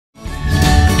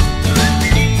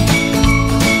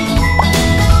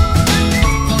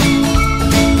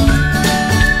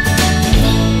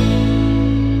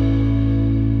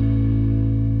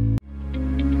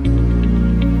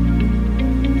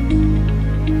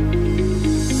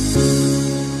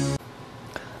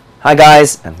Hi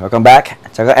guys, and welcome back.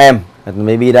 Chào các em,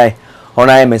 maybe đây. Hôm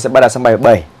nay mình sẽ bắt đầu sang bài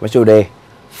 7 với chủ đề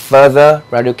Further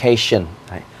Education.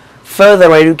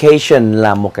 Further Education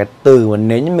là một cái từ mà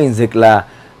nếu như mình dịch là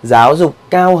giáo dục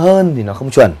cao hơn thì nó không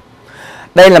chuẩn.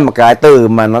 Đây là một cái từ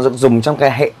mà nó được dùng trong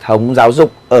cái hệ thống giáo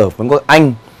dục ở Vương quốc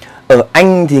Anh. Ở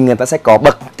Anh thì người ta sẽ có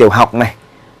bậc tiểu học này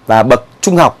và bậc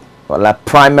trung học, gọi là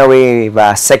primary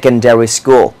và secondary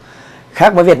school.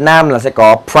 Khác với Việt Nam là sẽ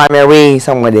có primary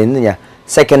xong rồi đến gì nhỉ?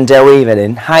 Secondary và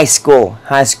đến high school.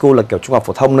 High school là kiểu trung học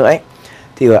phổ thông nữa ấy.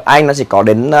 Thì ở Anh nó chỉ có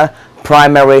đến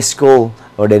primary school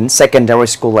rồi đến secondary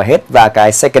school là hết. Và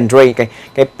cái secondary,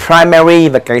 cái primary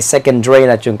và cái secondary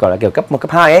là trường gọi là kiểu cấp 1,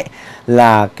 cấp 2 ấy,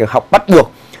 là kiểu học bắt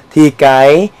buộc. Thì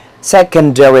cái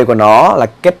secondary của nó là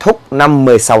kết thúc năm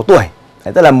 16 tuổi.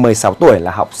 Đấy, tức là 16 tuổi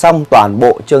là học xong toàn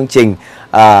bộ chương trình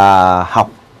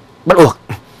học bắt buộc.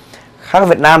 Khác ở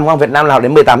Việt Nam, đúng không? Việt Nam là học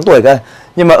đến 18 tuổi cơ.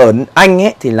 Nhưng mà ở Anh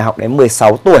ấy thì là học đến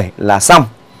 16 tuổi là xong.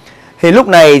 Thì lúc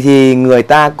này thì người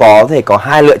ta có thể có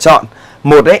hai lựa chọn.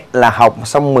 Một ấy là học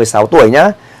xong 16 tuổi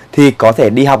nhá, thì có thể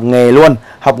đi học nghề luôn.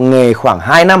 Học nghề khoảng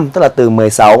 2 năm, tức là từ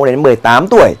 16 đến 18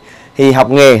 tuổi. Thì học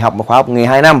nghề, học một khóa học nghề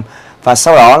 2 năm. Và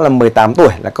sau đó là 18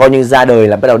 tuổi là coi như ra đời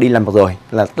là bắt đầu đi làm được rồi.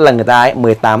 Tức là người ta ấy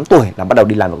 18 tuổi là bắt đầu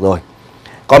đi làm được rồi.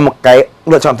 Còn một cái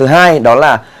lựa chọn thứ hai đó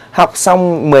là học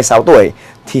xong 16 tuổi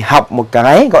thì học một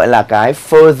cái gọi là cái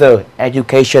further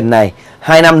education này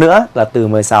 2 năm nữa là từ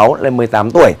 16 lên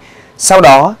 18 tuổi. Sau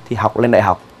đó thì học lên đại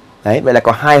học. Đấy, vậy là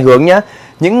có hai hướng nhá.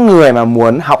 Những người mà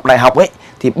muốn học đại học ấy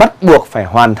thì bắt buộc phải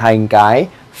hoàn thành cái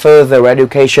further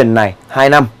education này 2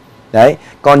 năm. Đấy,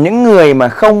 còn những người mà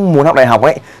không muốn học đại học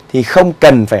ấy thì không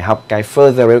cần phải học cái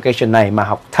further education này mà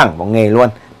học thẳng vào nghề luôn.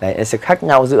 Đấy, sẽ khác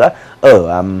nhau giữa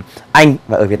ở Anh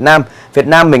và ở Việt Nam. Việt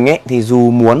Nam mình ấy thì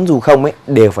dù muốn dù không ấy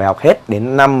đều phải học hết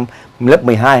đến năm lớp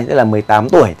 12, tức là 18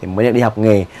 tuổi thì mới được đi học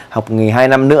nghề. Học nghề 2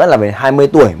 năm nữa là về 20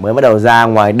 tuổi mới bắt đầu ra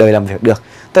ngoài đời làm việc được.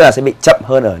 Tức là sẽ bị chậm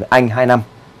hơn ở Anh 2 năm.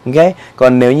 Ok?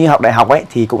 Còn nếu như học đại học ấy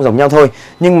thì cũng giống nhau thôi.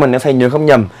 Nhưng mà nếu thầy nhớ không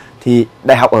nhầm thì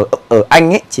đại học ở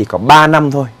Anh ấy chỉ có 3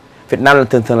 năm thôi. Việt Nam là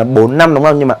thường là 4 năm đúng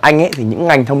không? Nhưng mà Anh ấy thì những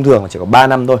ngành thông thường là chỉ có 3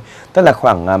 năm thôi. Tức là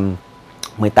khoảng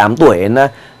 18 tuổi đến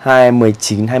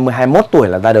 19, 20, 21 tuổi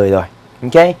là ra đời rồi.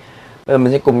 Ok? Bây giờ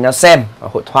mình sẽ cùng nhau xem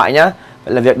hội thoại nhá.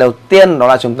 Vậy là việc đầu tiên đó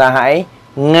là chúng ta hãy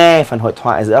nghe phần hội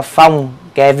thoại giữa Phong,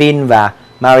 Kevin và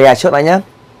Maria trước đã nhé.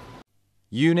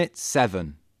 Unit 7.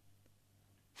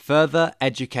 Further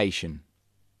Education.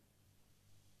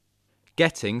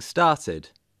 Getting started.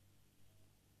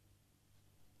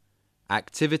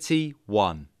 Activity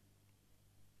 1.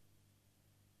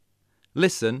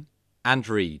 Listen and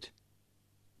read.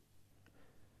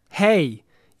 Hey,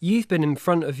 you've been in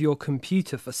front of your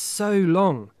computer for so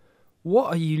long. What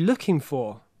are you looking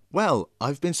for? Well,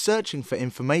 I've been searching for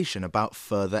information about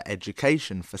further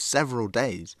education for several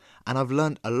days, and I've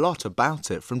learned a lot about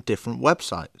it from different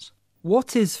websites.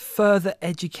 What is further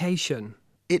education?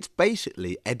 It's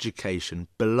basically education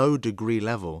below degree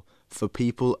level for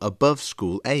people above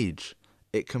school age.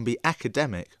 It can be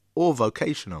academic or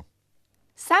vocational.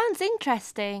 Sounds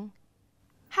interesting.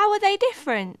 How are they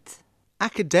different?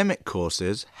 Academic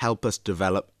courses help us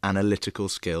develop analytical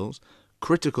skills,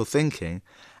 critical thinking,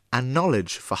 and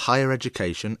knowledge for higher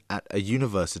education at a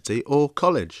university or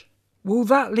college. Will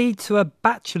that lead to a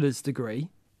bachelor's degree?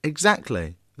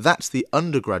 Exactly. That's the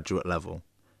undergraduate level.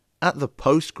 At the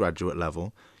postgraduate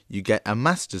level, you get a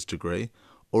master's degree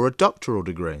or a doctoral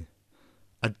degree.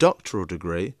 A doctoral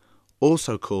degree,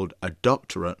 also called a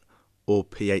doctorate or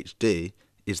PhD,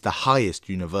 is the highest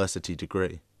university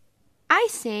degree. I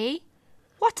see.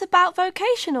 What about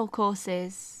vocational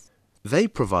courses? They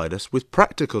provide us with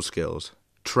practical skills,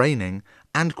 training,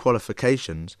 and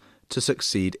qualifications to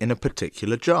succeed in a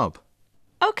particular job.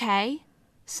 Okay,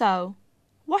 so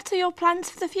what are your plans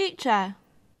for the future?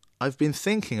 I've been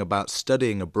thinking about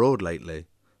studying abroad lately.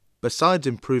 Besides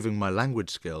improving my language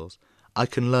skills, I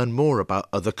can learn more about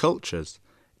other cultures.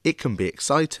 It can be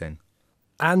exciting.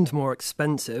 And more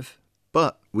expensive.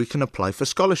 But we can apply for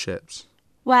scholarships.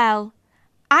 Well,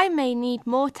 I may need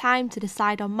more time to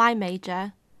decide on my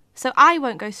major, so I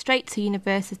won't go straight to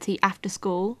university after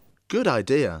school. Good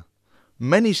idea.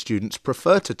 Many students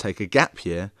prefer to take a gap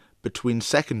year between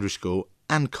secondary school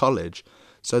and college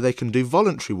so they can do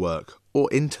voluntary work or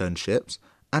internships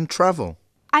and travel.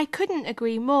 I couldn't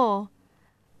agree more.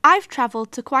 I've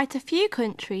travelled to quite a few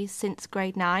countries since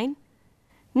grade 9.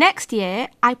 Next year,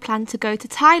 I plan to go to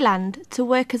Thailand to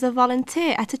work as a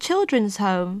volunteer at a children's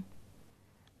home.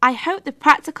 I hope the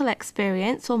practical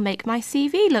experience will make my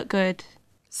CV look good.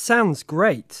 Sounds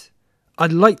great.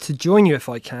 I'd like to join you if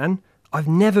I can. I've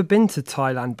never been to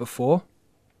Thailand before.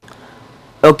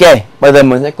 Ok, bây giờ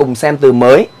mình sẽ cùng xem từ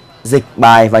mới. dịch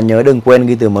bài và nhớ đừng quên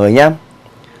ghi từ mới nhé.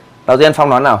 Đầu tiên Phong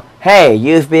nói nào. Hey,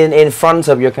 you've been in front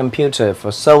of your computer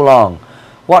for so long.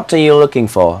 What are you looking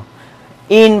for?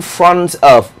 In front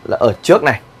of là ở trước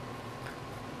này.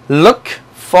 Look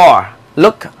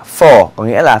for có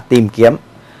nghĩa là tìm kiếm.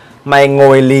 Mày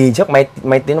ngồi lì trước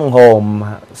máy tính đồng hồ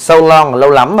so long, lâu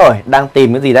lắm rồi, đang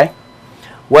tìm cái gì đấy?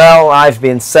 Well, I've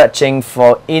been searching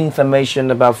for information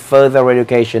about further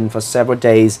education for several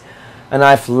days and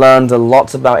I've learned a lot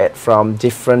about it from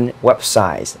different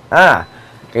websites.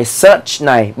 Cái search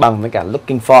này bằng với cả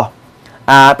looking for.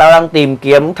 Tao đang tìm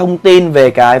kiếm thông tin về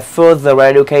cái further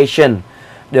education.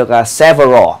 Được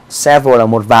several là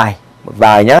một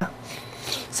vài nhá.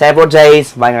 Several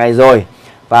days, vài ngày rồi.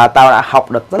 Và tao đã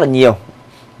học được rất là nhiều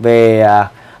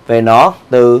về nó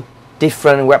từ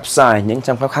different website, những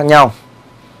trang web khác nhau.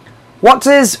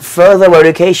 What is further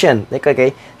education? Thế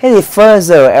thì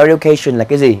further education là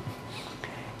cái gì?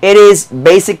 It is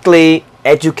basically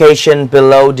education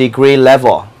below degree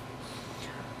level.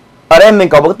 Ở đây mình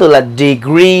có một cái từ là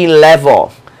degree level.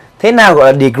 Thế nào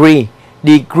gọi là degree?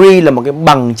 Degree là một cái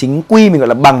bằng chính quy, mình gọi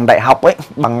là bằng đại học ấy,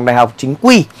 bằng đại học chính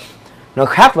quy. Nó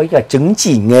khác với cả chứng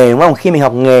chỉ nghề, đúng không? Khi mình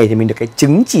học nghề thì mình được cái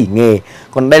chứng chỉ nghề,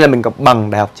 còn đây là mình có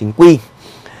bằng đại học chính quy.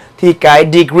 Thì cái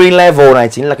degree level này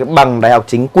chính là cái bằng đại học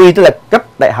chính quy, tức là cấp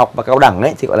đại học và cao đẳng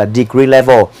ấy, thì gọi là degree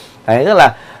level. Đấy, tức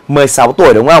là 16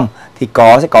 tuổi đúng không? Thì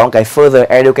sẽ có một cái further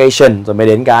education rồi mới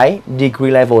đến cái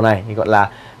degree level này, thì gọi là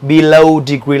below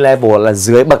degree level, là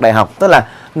dưới bậc đại học, tức là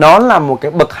nó là một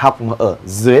cái bậc học mà ở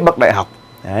dưới bậc đại học.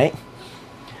 Đấy.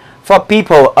 For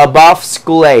people above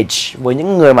school age, với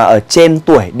những người mà ở trên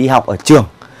tuổi đi học ở trường.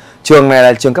 Trường này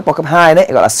là trường cấp 1, cấp 2 đấy,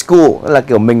 gọi là school, tức là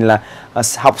kiểu mình là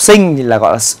học sinh thì là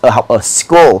gọi là học ở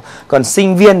school, còn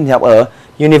sinh viên thì học ở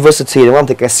university, đúng không?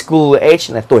 Thì cái school age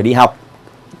là tuổi đi học.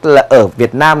 Tức là ở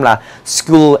Việt Nam là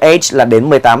school age là đến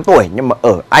 18 tuổi, nhưng mà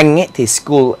ở Anh ấy thì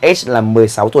school age là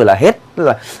 16 tuổi là hết, tức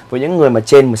là với những người mà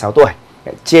trên 16 tuổi,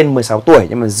 trên 16 tuổi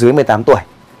nhưng mà dưới 18 tuổi.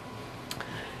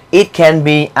 It can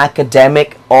be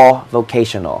academic or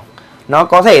vocational. Nó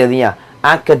có thể là gì nhỉ?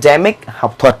 Academic,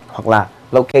 học thuật, hoặc là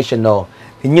vocational.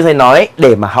 Thì như thầy nói,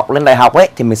 để mà học lên đại học ấy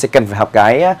thì mình sẽ cần phải học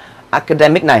cái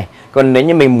academic này. Còn nếu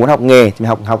như mình muốn học nghề thì mình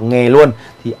học nghề luôn.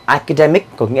 Thì academic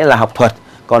có nghĩa là học thuật,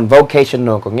 còn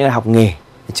vocational có nghĩa là học nghề.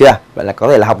 Được chưa? Vậy là có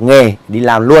thể là học nghề đi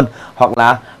làm luôn, hoặc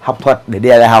là học thuật để đi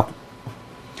đại học.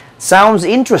 Sounds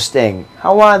interesting.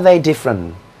 How are they different?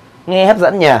 Nghe hấp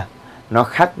dẫn nhỉ? Nó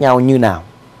khác nhau như nào?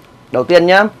 Đầu tiên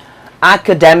nhé,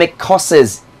 academic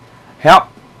courses help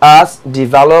us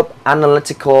develop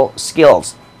analytical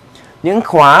skills. Những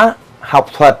khóa học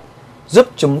thuật giúp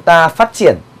chúng ta phát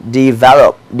triển,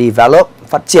 develop,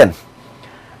 phát triển.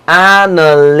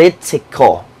 Analytical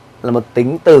là một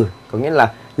tính từ, có nghĩa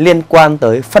là liên quan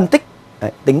tới phân tích.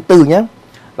 Đấy, tính từ nhé.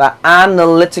 Và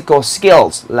analytical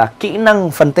skills là kỹ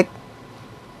năng phân tích.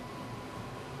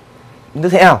 Tiếp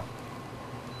theo,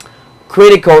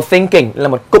 critical thinking là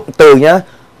một cụm từ nhá.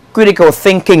 Critical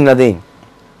thinking là gì?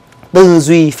 Tư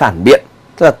duy phản biện,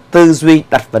 tức là tư duy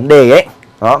đặt vấn đề ấy.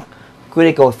 Đó,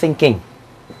 critical thinking.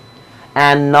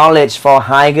 And knowledge for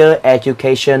higher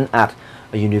education at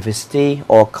a university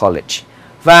or college.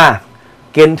 Và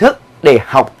kiến thức để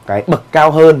học cái bậc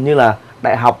cao hơn như là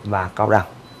đại học và cao đẳng.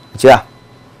 Được chưa?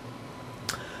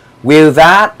 Will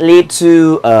that lead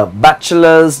to a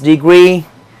bachelor's degree?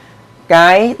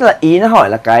 Cái tức là ý nó hỏi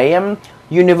là cái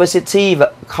university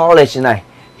và college này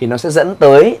thì nó sẽ dẫn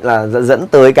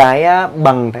tới cái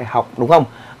bằng đại học, đúng không?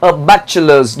 A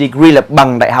bachelor's degree là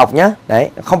bằng đại học nhá. Đấy,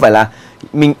 không phải là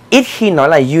mình ít khi nói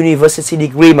là university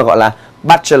degree mà gọi là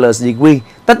bachelor's degree.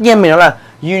 Tất nhiên mình nói là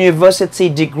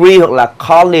university degree hoặc là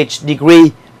college degree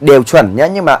đều chuẩn nhá,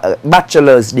 nhưng mà ở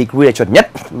bachelor's degree là chuẩn nhất,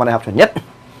 bằng đại học chuẩn nhất.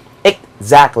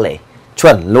 Exactly,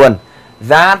 chuẩn luôn.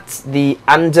 That's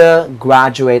the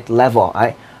undergraduate level.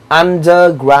 Đấy.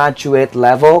 Undergraduate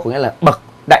level có nghĩa là bậc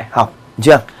đại học,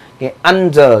 chưa? Cái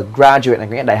undergraduate là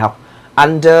có nghĩa đại học.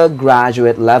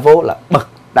 Undergraduate level là bậc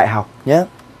đại học nhé.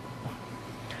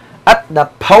 At the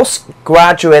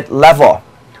postgraduate level.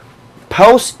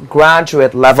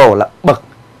 Postgraduate level là bậc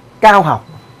cao học.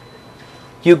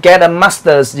 You get a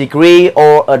master's degree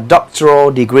or a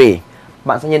doctoral degree.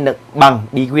 Bạn sẽ nhận được bằng,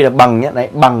 degree là bằng nhé. Đấy,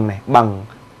 bằng này, bằng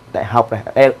đại học này.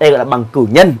 Đây gọi là bằng cử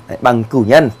nhân. Đấy, bằng cử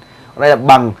nhân. Đây là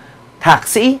bằng thạc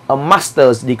sĩ. A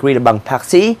master's degree là bằng thạc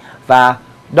sĩ. Và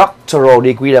doctoral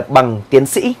degree là bằng tiến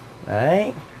sĩ.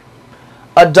 Đấy.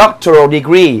 A doctoral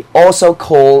degree, also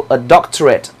called a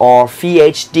doctorate or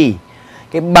PhD.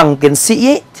 Cái bằng tiến sĩ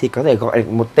ấy, thì có thể gọi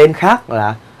một tên khác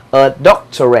là a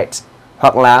doctorate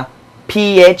hoặc là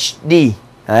PhD.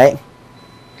 Đấy.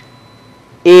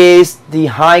 is the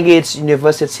highest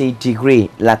university degree,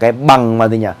 là cái bằng mà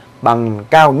gì nhỉ? Bằng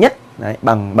cao nhất. Đấy,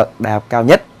 bằng bậc đại học cao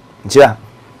nhất. Được chưa?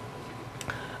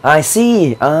 I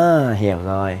see. Hiểu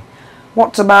rồi. What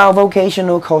about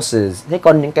vocational courses? Thế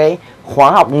còn những cái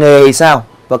khóa học nghề thì sao?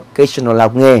 Vocational là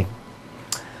học nghề.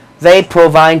 They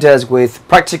provide us with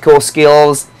practical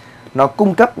skills. Nó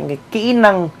cung cấp những cái kỹ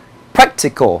năng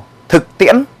practical, thực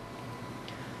tiễn.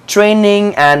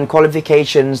 Training and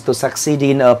qualifications to succeed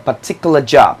in a particular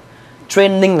job.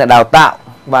 Training là đào tạo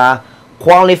và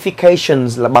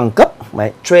qualifications là bằng cấp.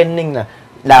 Đấy, training là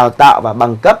đào tạo và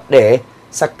bằng cấp để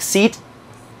succeed,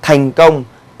 thành công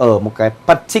ở một cái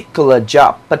particular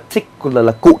job. Particular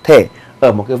là cụ thể,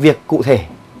 ở một cái việc cụ thể.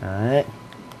 Đấy.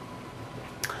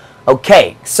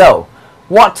 Okay, so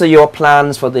what are your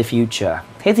plans for the future?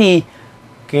 Thế thì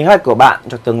kế hoạch của bạn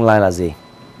cho tương lai là gì?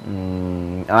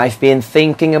 I've been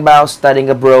thinking about studying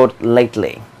abroad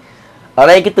lately. Ở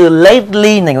đây cái từ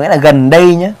lately này có nghĩa là gần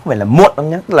đây nhé, không phải là muộn đâu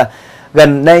nhé. Tức là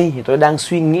gần đây thì tôi đang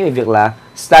suy nghĩ về việc là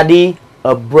study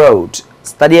abroad.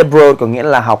 Study abroad có nghĩa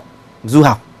là học, du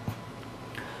học.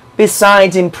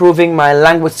 Besides improving my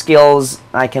language skills,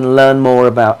 I can learn more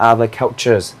about other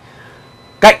cultures.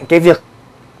 Cạnh cái việc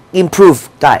improve,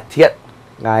 cải thiện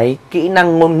cái kỹ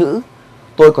năng ngôn ngữ,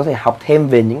 tôi có thể học thêm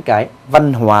về những cái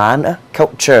văn hóa nữa.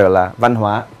 Culture là văn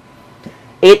hóa.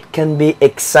 It can be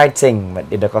exciting, và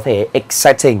điều đó có thể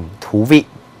exciting, thú vị.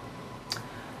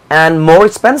 And more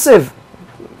expensive,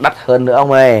 đắt hơn nữa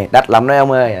ông ơi, đắt lắm đấy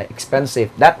ông ơi, expensive,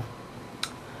 đắt.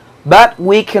 But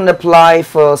we can apply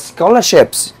for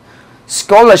scholarships.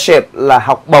 Scholarship là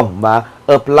học bổng và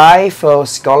apply for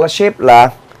scholarship là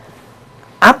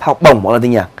áp học bổng, hoặc là gì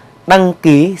nhỉ? Đăng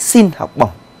ký xin học bổng.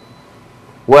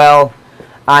 Well,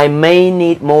 I may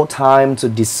need more time to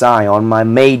decide on my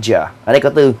major. Ở đây có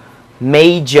từ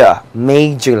major.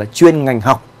 Major là chuyên ngành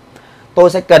học. Tôi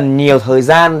sẽ cần nhiều thời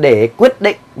gian để quyết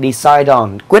định, decide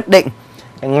on, quyết định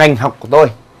cái ngành học của tôi,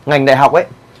 ngành đại học ấy.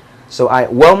 So I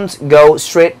won't go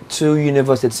straight to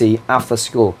university after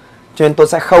school. Cho nên tôi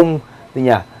sẽ không gì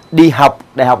nhỉ? Đi học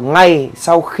đại học ngay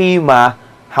sau khi mà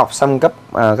học xong cấp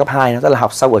 2, nó tức là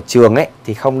học xong ở trường ấy,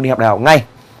 thì không đi học đại học ngay.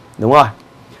 Đúng rồi.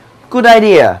 Good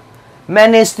idea.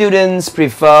 Many students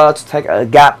prefer to take a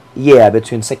gap year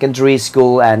between secondary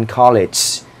school and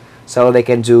college, so they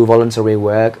can do voluntary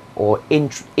work or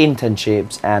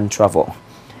internships and travel.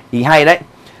 Ý hay đấy.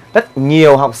 Rất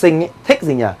nhiều học sinh ấy, thích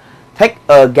gì nhỉ? Take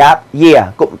a gap year,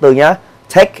 cụm từ nhá.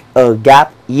 Take a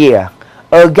gap year.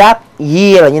 A gap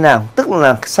year là như nào? Tức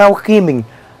là sau khi mình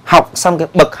học xong cái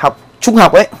bậc học trung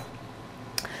học ấy,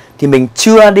 thì mình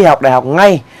chưa đi học đại học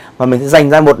ngay, mà mình sẽ dành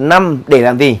ra 1 năm để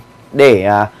làm gì? Để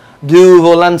do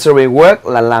voluntary work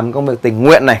là làm công việc tình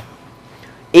nguyện này.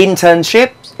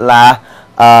 Internship là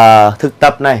thực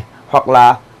tập này, hoặc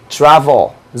là travel,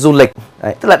 du lịch.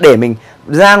 Đấy, tức là để mình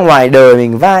ra ngoài đời,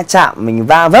 mình va chạm, mình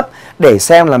va vấp để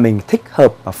xem là mình thích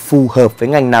hợp và phù hợp với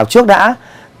ngành nào trước đã.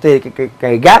 Thì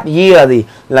cái gap year là gì?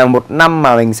 Là 1 năm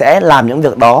mà mình sẽ làm những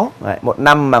việc đó. Đấy, 1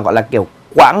 năm mà gọi là kiểu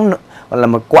quãng, gọi là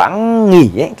một quãng nghỉ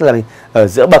ấy. Tức là mình ở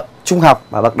giữa bậc trung học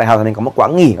và bậc đại học thì mình có một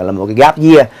quãng nghỉ, gọi là một cái gap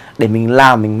year để mình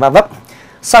làm, mình va vấp.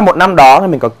 Sau 1 năm đó thì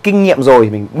mình có kinh nghiệm rồi,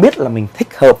 mình biết là mình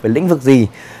thích hợp với lĩnh vực gì,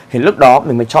 thì lúc đó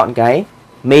mình mới chọn cái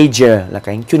major là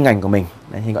cái chuyên ngành của mình.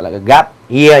 Đấy, thì gọi là cái gap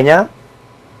year nhá.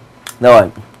 Rồi,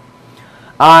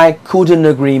 I couldn't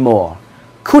agree more.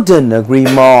 Couldn't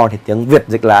agree more thì tiếng Việt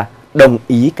dịch là đồng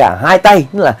ý cả hai tay,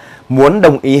 tức là muốn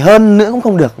đồng ý hơn nữa cũng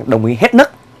không được, đồng ý hết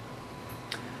nấc.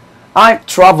 I've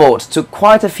traveled to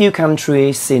quite a few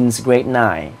countries since grade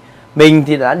 9. Mình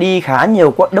thì đã đi khá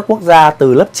nhiều quốc gia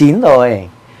từ lớp 9 rồi.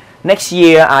 Next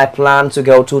year I plan to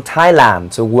go to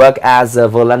Thailand to work as a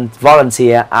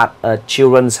volunteer at a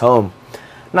children's home.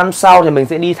 Năm sau thì mình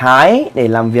sẽ đi Thái để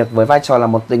làm việc với vai trò là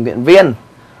một tình nguyện viên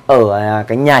ở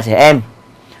cái nhà trẻ em.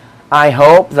 I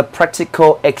hope the practical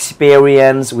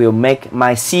experience will make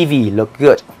my CV look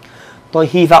good. Tôi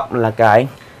hy vọng là cái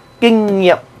kinh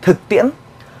nghiệm thực tiễn,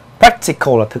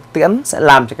 practical là thực tiễn, sẽ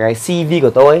làm cho cái CV của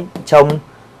tôi trông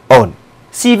ổn.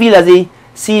 CV là gì?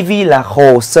 CV là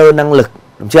hồ sơ năng lực,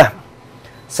 đúng chưa?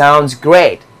 Sounds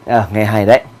great. Nghe hay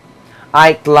đấy.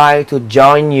 I'd like to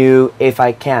join you if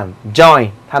I can. Join,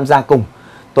 tham gia cùng.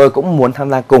 Tôi cũng muốn tham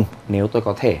gia cùng nếu tôi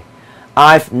có thể.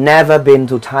 I've never been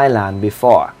to Thailand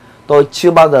before. Tôi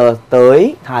chưa bao giờ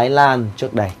tới Thái Lan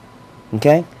trước đây.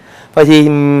 Ok. Vậy thì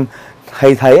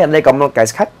thầy thấy ở đây có một cái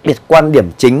khác biệt quan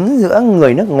điểm chính giữa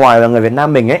người nước ngoài và người Việt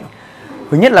Nam mình ấy.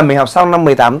 Thứ nhất là mình học xong năm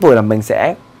 18 tuổi là mình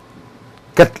sẽ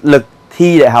cật lực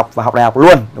thi đại học và học đại học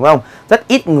luôn, đúng không? Rất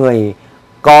ít người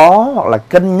có hoặc là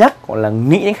cân nhắc hoặc là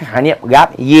nghĩ đến khái niệm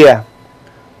gap year.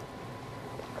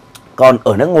 Còn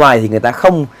ở nước ngoài thì người ta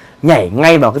không nhảy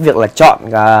ngay vào cái việc là chọn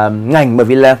ngành, bởi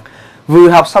vì là vừa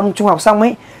học xong trung học xong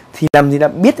ấy thì làm gì đã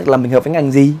biết được là mình hợp với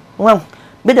ngành gì, đúng không?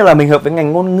 Biết được là mình hợp với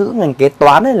ngành ngôn ngữ, ngành kế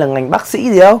toán hay là ngành bác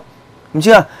sĩ gì đâu, đúng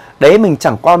chưa? Đấy, mình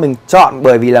chẳng qua mình chọn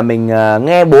bởi vì là mình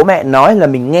nghe bố mẹ nói là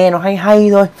mình nghe nó hay hay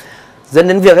thôi, dẫn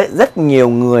đến việc ấy rất nhiều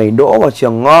người đỗ vào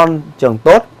trường ngon, trường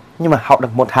tốt, nhưng mà học được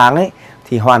 1 tháng ấy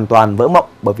thì hoàn toàn vỡ mộng,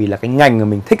 bởi vì là cái ngành mà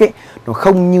mình thích ấy nó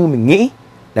không như mình nghĩ.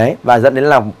 Đấy, và dẫn đến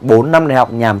là 4 năm đại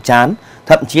học nhàm chán,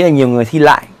 thậm chí là nhiều người thi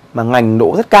lại mà ngành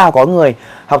đỗ rất cao. Có người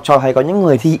học trò thấy có những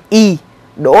người thi y,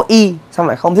 đỗ y xong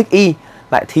lại không thích y,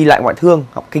 lại thi lại ngoại thương,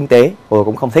 học kinh tế rồi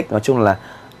cũng không thích. Nói chung là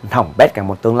hỏng bét cả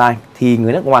một tương lai. Thì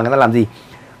người nước ngoài người ta làm gì?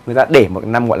 Người ta để một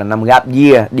năm gọi là năm gap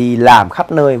year, đi làm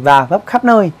khắp nơi, va vấp khắp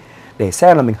nơi để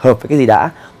xem là mình hợp với cái gì đã,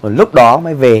 rồi lúc đó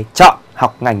mới về chọn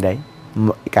học ngành đấy.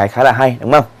 Một cái khá là hay,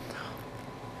 đúng không?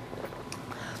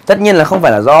 Tất nhiên là không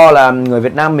phải là do là người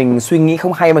Việt Nam mình suy nghĩ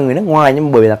không hay bằng người nước ngoài, nhưng mà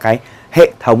bởi vì là cái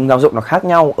hệ thống giáo dục nó khác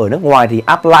nhau. Ở nước ngoài thì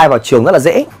apply vào trường rất là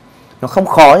dễ, nó không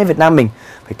khó như Việt Nam mình,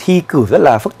 phải thi cử rất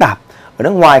là phức tạp. Ở nước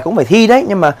ngoài cũng phải thi đấy,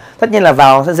 nhưng mà tất nhiên là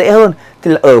vào sẽ dễ hơn.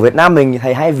 Thì là ở Việt Nam mình thì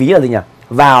thầy hay ví là gì nhỉ?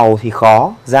 Vào thì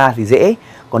khó, ra thì dễ.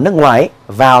 Còn nước ngoài ấy,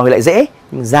 vào thì lại dễ,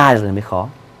 nhưng ra rồi mới khó.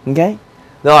 Ok?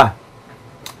 Rồi,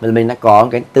 bây giờ mình đã có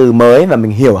cái từ mới và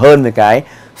mình hiểu hơn về cái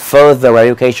further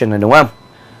education này, đúng không?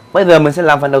 Bây giờ mình sẽ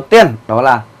làm phần đầu tiên, đó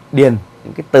là điền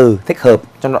những cái từ thích hợp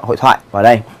trong đoạn hội thoại vào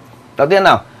đây. Đầu tiên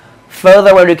nào,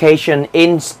 further education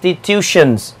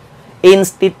institutions.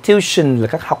 Institution là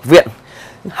các học viện.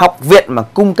 Học viện mà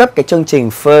cung cấp cái chương trình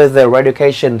further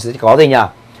education sẽ có gì nhỉ?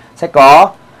 Sẽ có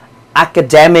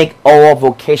academic or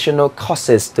vocational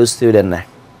courses to student này.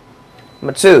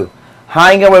 Number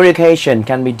 2, higher education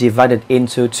can be divided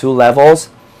into 2 levels.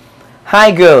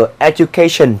 Higher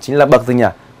education chính là bậc gì nhỉ?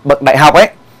 Bậc đại học ấy.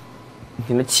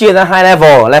 Thì nó chia ra 2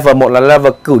 level. Level 1 là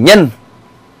level cử nhân,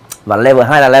 và level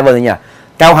 2 là level gì nhỉ?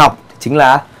 Cao học, chính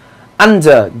là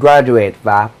undergraduate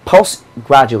và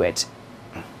postgraduate.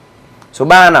 Số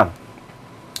 3 nào.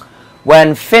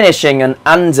 When finishing an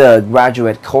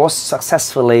undergraduate course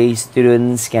successfully,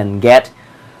 students can get.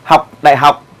 Học đại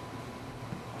học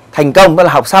thành công, tức là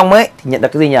học xong ấy thì nhận được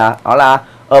cái gì nhỉ? Đó là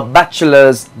a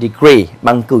bachelor's degree,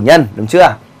 bằng cử nhân, đúng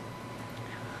chưa?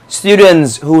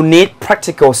 Students who need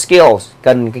practical skills,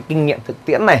 cần cái kinh nghiệm thực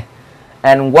tiễn này,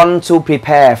 and want to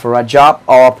prepare for a job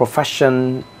or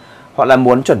profession, hoặc là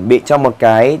muốn chuẩn bị cho một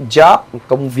cái job,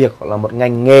 công việc hoặc là một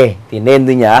ngành nghề, thì nên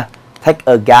gì nhỉ? Take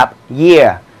a gap year,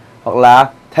 hoặc là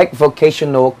take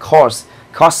vocational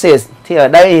courses. Thì ở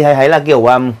đây thì thầy thấy là kiểu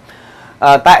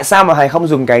tại sao mà thầy không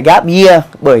dùng cái gap year?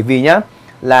 Bởi vì nhá,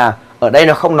 là ở đây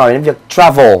nó không nói đến việc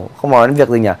travel, không nói đến việc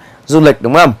gì nhỉ? Du lịch,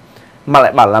 đúng không? Mà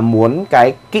lại bảo là muốn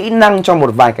cái kỹ năng cho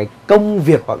một vài cái công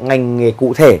việc hoặc ngành nghề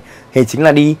cụ thể, thì chính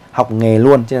là đi học nghề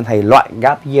luôn. Cho nên thầy loại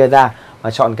gap year ra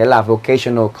và chọn cái là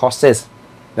vocational courses.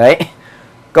 Đấy.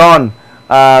 Còn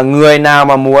người nào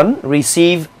mà muốn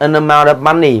receive an amount of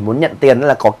money, muốn nhận tiền,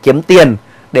 là có kiếm tiền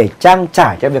để trang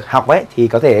trải cho việc học ấy, thì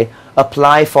có thể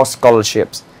apply for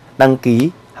scholarships, đăng ký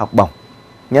học bổng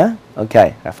nhá.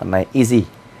 Ok, phần này easy.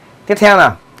 Tiếp theo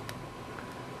nào,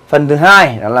 phần thứ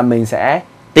 2 đó là mình sẽ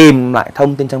tìm lại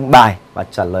thông tin trong bài và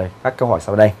trả lời các câu hỏi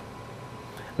sau đây.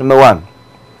 Number 1.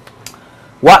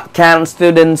 What can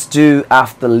students do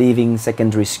after leaving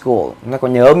secondary school? Chúng ta có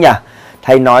nhớ không nhỉ?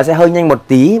 Thầy nói sẽ hơi nhanh một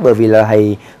tí, bởi vì là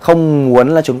thầy không muốn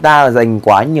là chúng ta dành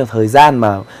quá nhiều thời gian,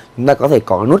 mà chúng ta có thể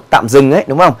có nút tạm dừng ấy,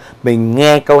 đúng không? Mình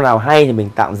nghe câu nào hay thì mình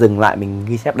tạm dừng lại, mình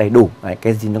ghi chép đầy đủ. Đấy,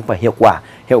 cái gì nó phải hiệu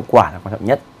quả là quan trọng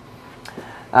nhất.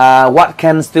 What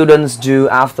can students do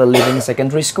after leaving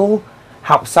secondary school?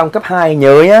 Học xong cấp 2,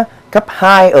 nhớ nhá, cấp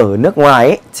 2 ở nước ngoài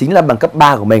ấy chính là bằng cấp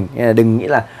 3 của mình. Nên là đừng nghĩ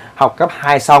là học cấp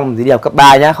 2 xong thì đi học cấp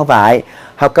 3 nhá, không phải.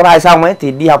 Học cấp 2 xong ấy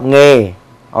thì đi học nghề,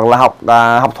 hoặc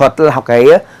là học thuật, là học cái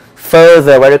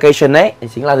further education ấy, thì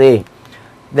chính là gì?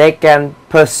 They can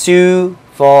pursue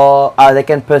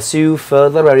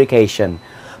further education.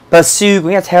 Pursue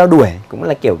cũng là theo đuổi, cũng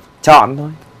là kiểu chọn thôi,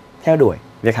 theo đuổi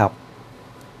việc học.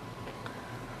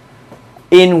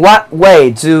 In what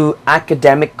way do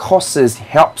academic courses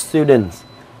help students?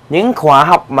 Những khóa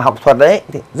học mà học thuật đấy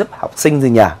thì giúp học sinh gì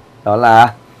nhỉ? Đó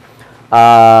là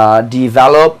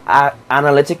develop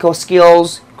analytical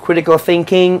skills, critical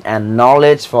thinking and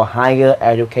knowledge for higher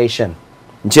education.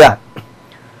 Được chưa?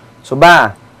 Số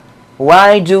 3.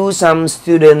 Why do some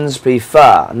students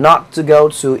prefer not to go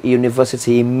to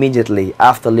university immediately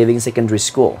after leaving secondary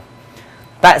school?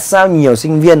 Tại sao nhiều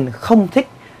sinh viên không thích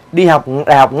đi học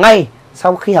đại học ngay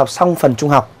sau khi học xong phần trung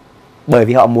học? Bởi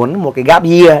vì họ muốn một cái gap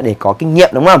year để có kinh nghiệm,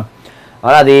 đúng không?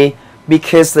 Đó là gì?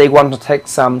 Because they want to take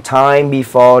some time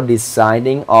before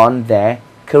deciding on their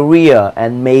career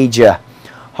and major.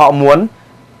 Họ muốn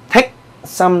take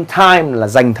some time là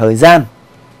dành thời gian,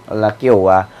 là kiểu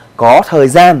có thời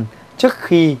gian trước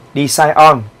khi decide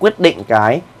on, quyết định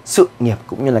cái sự nghiệp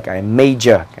cũng như là cái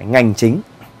major, cái ngành chính.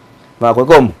 Và cuối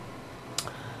cùng,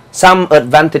 some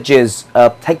advantages of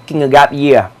taking a gap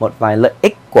year, một vài lợi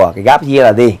ích của cái gap year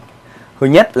là gì? Thứ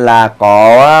nhất là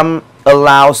có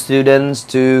allow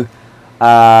students to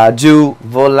do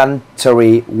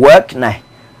voluntary work này,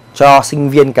 cho sinh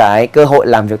viên cái cơ hội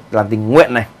làm việc, làm tình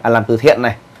nguyện này, làm từ thiện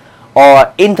này, or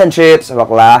internships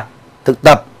hoặc là thực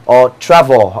tập, or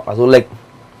travel hoặc là du lịch.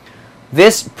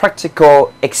 This practical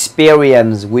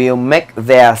experience will make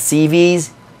their CVs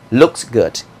look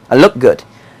good.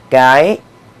 Cái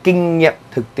kinh nghiệm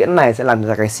thực tiễn này sẽ làm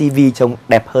cho cái CV trông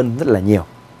đẹp hơn rất là nhiều.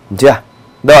 Được chưa?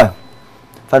 Rồi,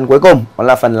 phần cuối cùng đó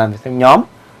là phần làm việc theo nhóm,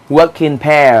 work in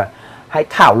pair. Hãy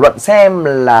thảo luận xem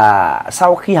là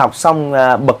sau khi học xong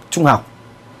bậc trung học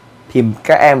thì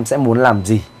các em sẽ muốn làm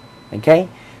gì. Ok?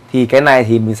 Thì cái này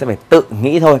thì mình sẽ phải tự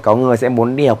nghĩ thôi. Có người sẽ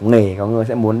muốn đi học nghề, có người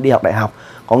sẽ muốn đi học đại học,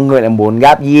 có người lại muốn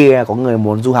gap year, có người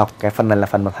muốn du học. Cái phần này là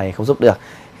phần mà thầy không giúp được,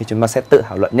 thì chúng ta sẽ tự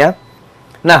thảo luận nhé.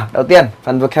 Nào, đầu tiên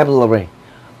phần vocabulary.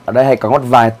 Ở đây thầy có một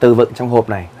vài từ vựng trong hộp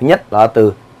này. Thứ nhất đó là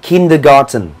từ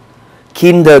kindergarten.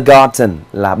 Kindergarten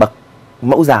là bậc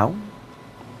mẫu giáo.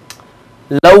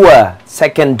 Lower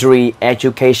secondary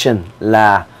education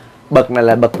là bậc này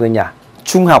là bậc gì nhỉ?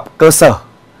 Trung học cơ sở.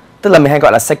 Tức là mình hay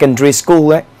gọi là secondary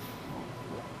school ấy.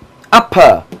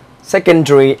 Upper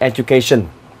secondary education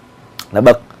là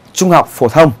bậc trung học phổ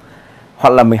thông, hoặc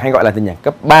là mình hay gọi là gì nhỉ?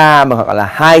 Cấp 3 mà gọi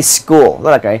là high school, tức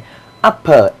là cái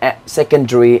upper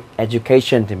secondary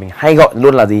education thì mình hay gọi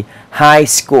luôn là gì? High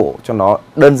school cho nó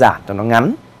đơn giản, cho nó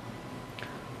ngắn.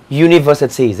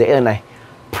 University dễ hơn này.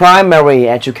 Primary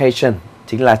education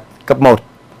chính là cấp 1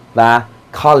 và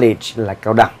college là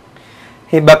cao đẳng.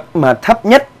 Thì bậc mà thấp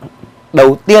nhất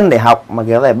đầu tiên để học mà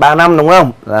kéo dài 3 năm đúng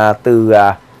không? Là từ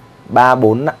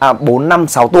 4 năm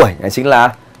 6 tuổi, đấy chính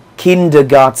là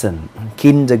kindergarten.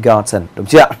 Kindergarten, đúng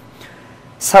chưa?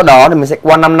 Sau đó thì mình sẽ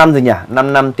qua 5 năm gì nhỉ?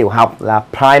 5 năm tiểu học là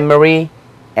primary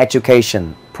education.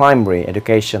 Primary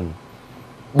education.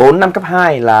 4 năm cấp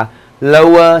 2 là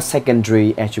lower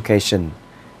secondary education.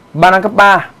 3 năm cấp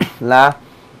 3 là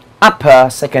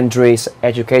upper secondary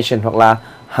education hoặc là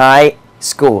high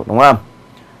school, đúng không?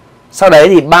 Sau đấy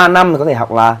thì 3 năm có thể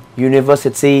học là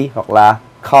university hoặc là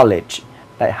college,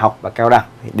 đại học và cao đẳng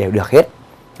thì đều được hết.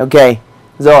 Ok,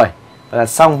 rồi, là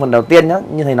xong phần đầu tiên nhé.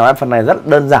 Như thầy nói phần này rất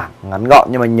đơn giản, ngắn gọn,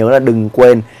 nhưng mà nhớ là đừng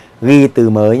quên ghi từ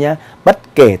mới nhé.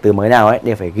 Bất kể từ mới nào ấy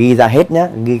đều phải ghi ra hết nhé,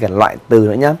 ghi cả loại từ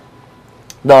nữa nhé.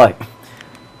 Rồi,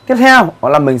 tiếp theo đó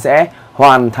là mình sẽ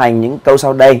hoàn thành những câu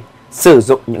sau đây, sử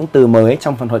dụng những từ mới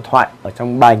trong phần hội thoại ở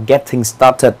trong bài Getting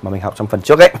Started mà mình học trong phần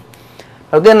trước ấy.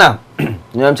 Đầu tiên nào,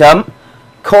 chấm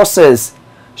courses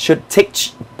should teach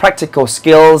practical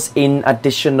skills in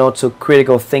additional to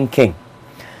critical thinking.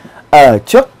 Ở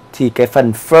trước thì cái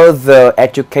phần further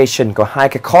education có hai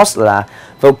cái course là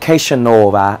vocational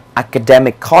và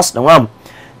academic course, đúng không?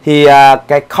 Thì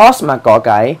cái course mà có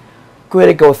cái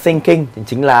critical thinking thì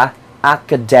chính là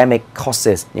academic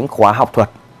courses, những khóa học thuật.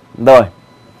 Rồi.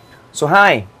 Số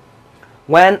 2.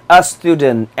 When a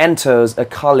student enters a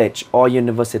college or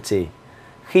university,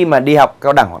 khi mà đi học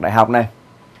cao đẳng hoặc đại học này,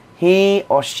 he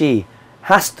or she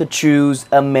has to choose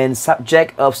a main subject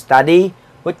of study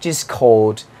which is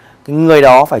called, cái người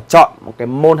đó phải chọn một cái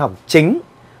môn học chính,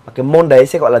 và cái môn đấy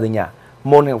sẽ gọi là gì nhỉ?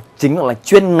 Môn học chính hoặc là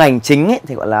chuyên ngành chính ấy,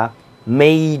 thì gọi là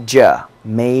major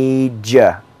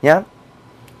nhé.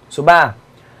 Số 3.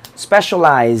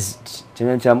 Specialized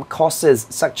courses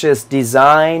such as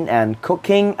design and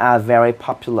cooking are very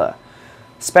popular.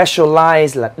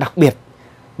 Specialized là đặc biệt,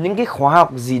 những cái khóa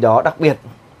học gì đó đặc biệt,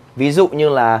 ví dụ như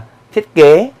là thiết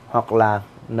kế hoặc là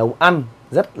nấu ăn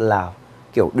rất là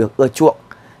kiểu được ưa chuộng.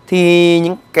 Thì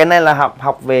những cái này là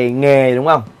học về nghề, đúng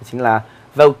không? Chính là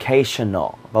vocational.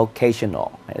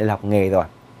 Đây là học nghề rồi.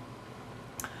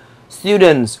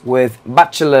 Students with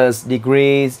bachelor's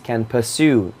degrees can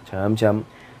pursue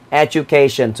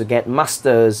education to get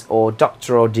master's or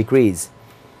doctoral degrees.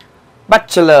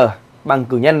 Bachelor, bằng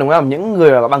cử nhân, đúng không? Những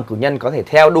người có bằng cử nhân có thể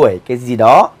theo đuổi cái gì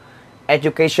đó.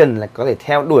 Education là có thể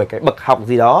theo đuổi cái bậc học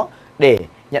gì đó để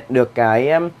nhận được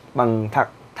cái bằng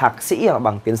thạc sĩ hoặc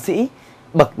bằng tiến sĩ.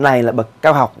 Bậc này là bậc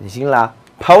cao học thì chính là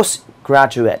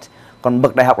postgraduate. Còn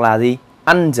bậc đại học là gì?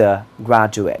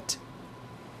 Undergraduate.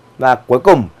 Và cuối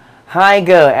cùng,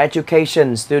 higher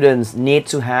education students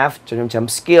need to have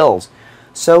skills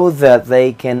so that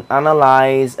they can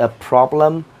analyze a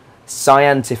problem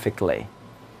scientifically.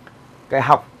 Cái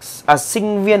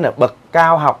sinh viên ở bậc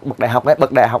cao học, bậc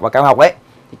đại học và cao học ấy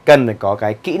thì cần phải có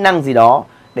cái kỹ năng gì đó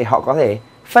để họ có thể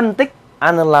phân tích,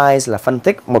 analyze là phân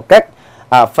tích một cách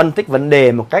phân tích vấn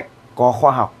đề một cách có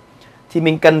khoa học. Thì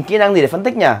mình cần kỹ năng gì để phân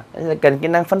tích nhỉ? Cần kỹ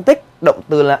năng phân tích. Động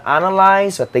từ là analyze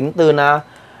và tính từ là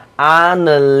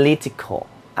analytical.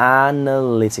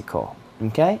 Analytical.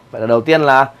 Ok. Vậy là đầu tiên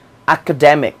là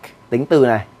academic, tính từ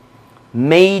này.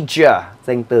 Major,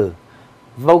 danh từ.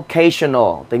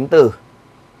 Vocational, tính từ.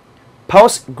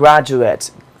 Postgraduate,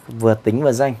 vừa tính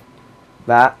vừa danh.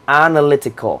 Và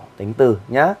analytical, tính từ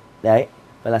nhá. Đấy.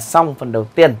 Vậy là xong phần đầu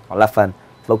tiên, hoặc là phần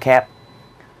vocab.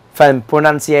 Phần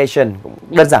pronunciation cũng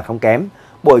đơn giản không kém.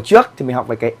 Buổi trước thì mình học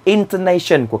về cái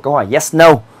intonation của câu hỏi yes no.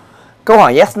 Câu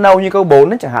hỏi yes no như câu 4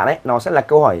 ấy, chẳng hạn ấy, nó sẽ là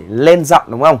câu hỏi lên giọng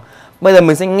đúng không? Bây giờ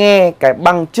mình sẽ nghe cái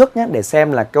băng trước nhé, để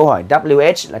xem là câu hỏi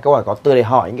WH là câu hỏi có từ để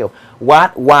hỏi như kiểu what,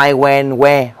 why, when,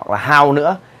 where hoặc là how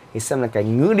nữa. Thì xem là cái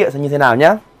ngữ điệu sẽ như thế nào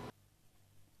nhé.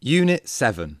 Unit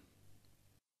 7.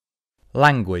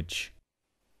 Language.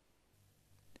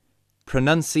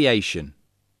 Pronunciation.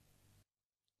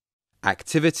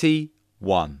 Activity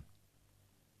 1.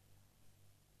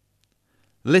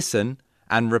 Listen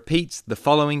and repeat the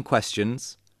following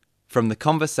questions from the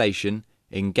conversation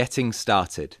in getting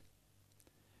started.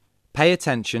 Pay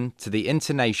attention to the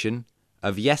intonation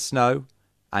of yes, no,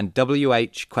 and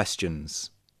WH questions.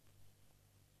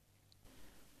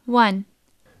 1.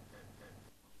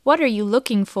 What are you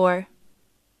looking for?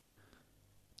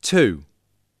 2.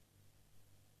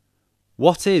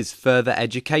 What is further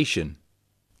education?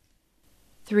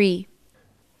 3.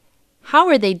 How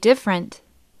are they different?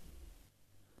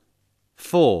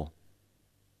 4.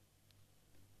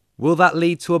 Will that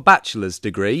lead to a bachelor's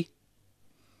degree?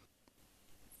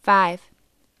 5.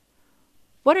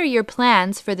 What are your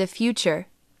plans for the future?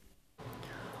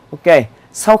 Ok,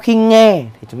 sau khi nghe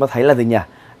thì chúng ta thấy là gì nhỉ?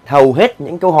 Hầu hết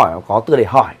những câu hỏi có từ để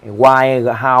hỏi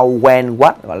why, how, when,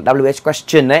 what gọi là WH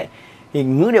question ấy, thì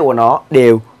ngữ điệu của nó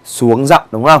đều xuống giọng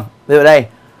đúng không? Ví dụ đây,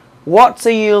 what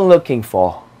are you looking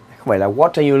for? Không phải là what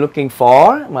are you looking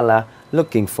for mà là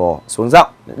looking for, xuống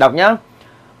giọng. Đọc nhá.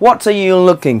 What are you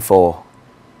looking for?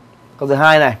 Câu thứ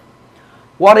hai này.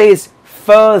 What is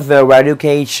further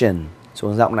education?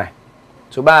 Xuống giọng này.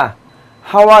 Số 3.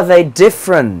 How are they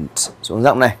different? Xuống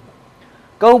giọng này.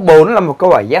 Câu 4 là một câu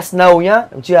hỏi yes no nhá,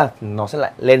 đúng chưa? Nó sẽ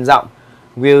lại lên giọng.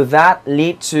 Will that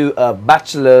lead to a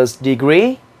bachelor's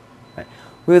degree?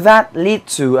 Will that lead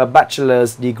to a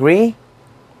bachelor's degree?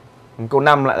 Câu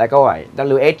 5 lại là câu hỏi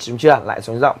WH, đúng chưa? Lại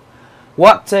xuống giọng.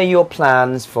 What are your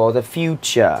plans for the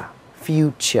future?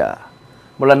 Future.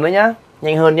 Một lần nữa nhá,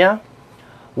 nhanh hơn nhá.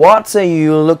 What are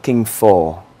you looking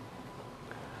for?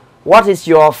 What is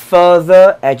your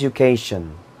further education?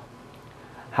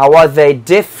 How are they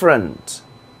different?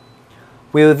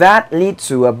 Will that lead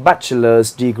to a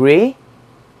bachelor's degree?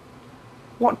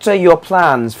 What are your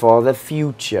plans for the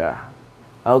future?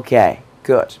 Okay,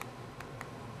 good.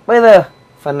 Bây giờ,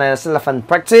 phần này sẽ là phần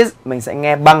practice. Mình sẽ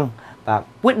nghe băng và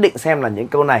quyết định xem là những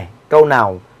câu này, câu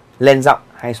nào lên giọng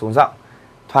hay xuống giọng.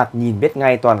 Thoạt nhìn biết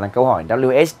ngay toàn là câu hỏi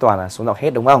WH, toàn là xuống giọng hết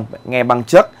đúng không? Nghe băng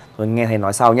trước, rồi nghe thầy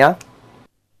nói sau nhé.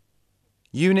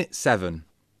 Unit 7.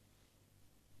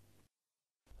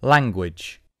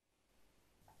 Language.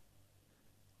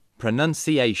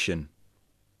 Pronunciation.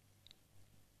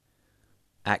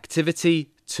 Activity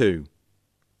 2.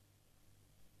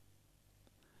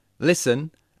 Listen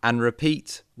and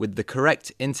repeat with the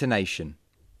correct intonation.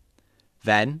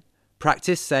 Then,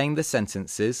 practice saying the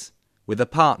sentences with a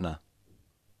partner.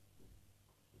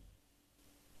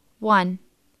 1.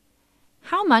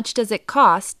 How much does it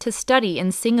cost to study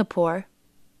in Singapore?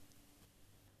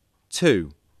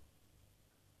 2.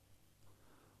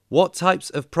 What types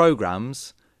of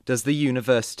programs does the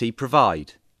university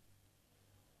provide?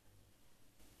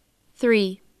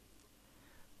 3.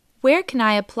 Where can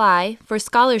I apply for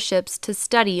scholarships to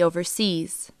study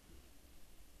overseas?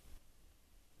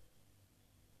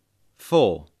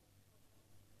 4.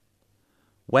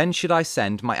 When should I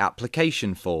send my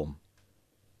application form?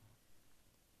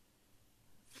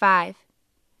 5.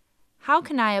 How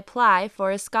can I apply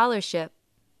for a scholarship?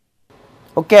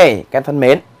 Ok, các em thân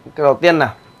mến, câu đầu tiên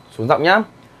nào, xuống giọng nhá.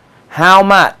 How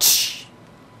much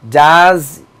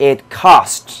does it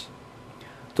cost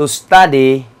to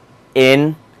study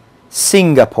in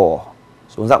Singapore?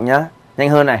 Xuống giọng nhá, nhanh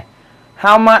hơn này.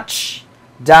 How much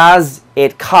does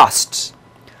it cost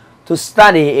to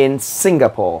study in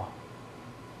Singapore?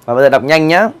 Và bây giờ đọc nhanh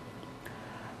nhá.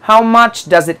 How much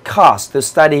does it cost to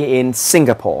study in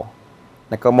Singapore?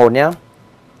 Là câu 1 nhá.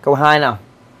 Câu 2 nào.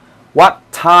 What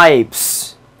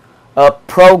types of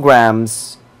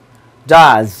programs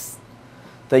does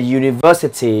the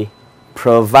university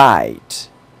provide?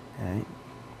 Đấy.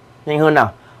 Nhanh hơn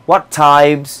nào. What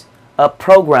types of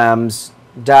programs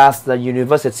does the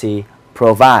university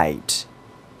provide?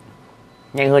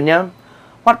 Nhanh hơn nhé.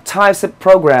 What types of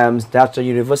programs does the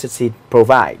university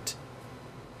provide?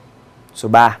 Số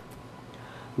 3.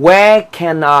 Where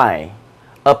can I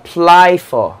apply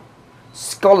for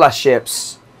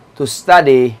scholarships to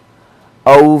study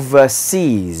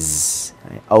overseas?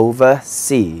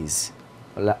 Overseas.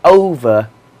 Gọi là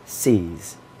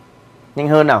overseas. Nhanh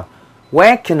hơn nào.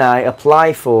 Where can I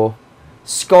apply for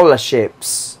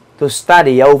scholarships to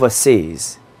study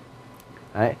overseas?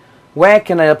 Đấy. Where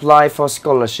can I apply for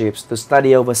scholarships to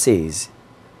study overseas?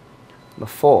 Number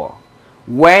 4.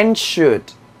 When should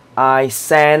I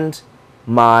send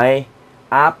my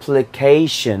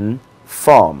application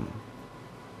form?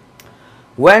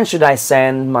 When should I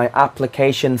send my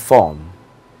application form?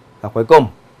 Và cuối cùng,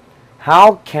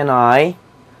 how can I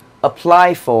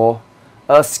apply for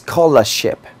a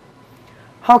scholarship?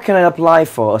 How can I apply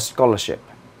for a scholarship?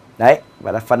 Đấy,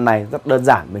 vậy là phần này rất đơn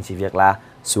giản, mình chỉ việc là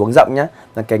xuống giọng nhé.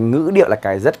 Là cái ngữ điệu là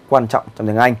cái rất quan trọng trong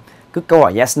tiếng Anh. Cứ câu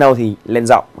hỏi yes no thì lên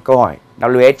giọng, câu hỏi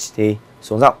WH thì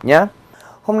xuống giọng nhé.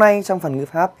 Hôm nay trong phần ngữ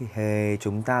pháp thì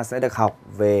chúng ta sẽ được học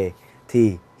về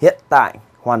thì hiện tại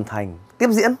hoàn thành tiếp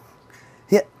diễn.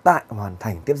 Hiện tại hoàn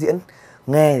thành tiếp diễn.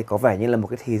 Nghe thì có vẻ như là một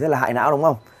cái thì rất là hại não đúng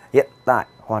không? Hiện tại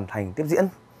hoàn thành tiếp diễn.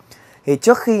 Thì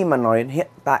trước khi mà nói đến hiện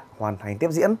tại hoàn thành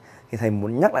tiếp diễn thì thầy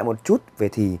muốn nhắc lại một chút về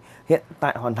thì hiện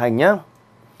tại hoàn thành nhé.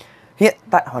 Hiện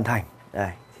tại hoàn thành.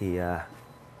 Đây thì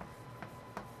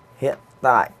hiện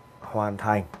tại hoàn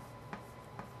thành.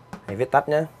 Thầy viết tắt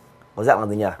nhé. Có dạng là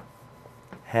gì nhỉ?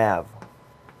 Have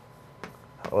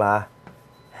hoặc là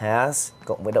has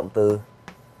cộng với động từ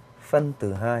phân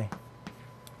từ 2.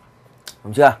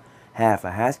 Đúng chưa? Have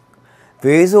và has.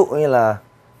 Ví dụ như là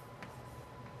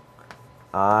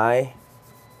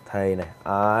thầy này,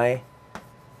 I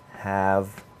have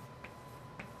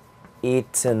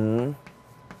eaten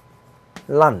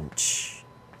lunch.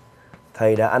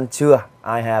 Thầy đã ăn trưa.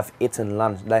 I have eaten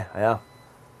lunch. Đây, thấy không?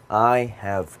 I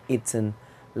have eaten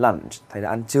lunch. Thầy đã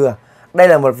ăn trưa. Đây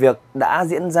là một việc đã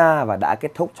diễn ra và đã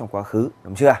kết thúc trong quá khứ,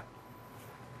 đúng chưa?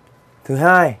 Thứ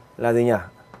hai là gì nhỉ?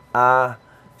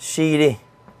 She đi.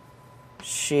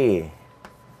 She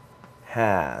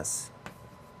has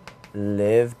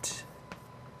lived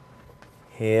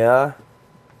here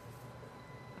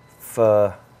for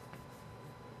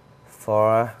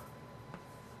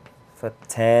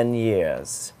 10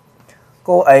 years.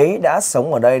 Cô ấy đã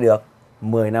sống ở đây được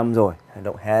 10 năm rồi. Hành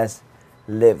động has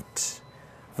lived.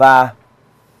 Và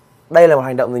đây là một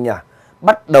hành động gì nhỉ?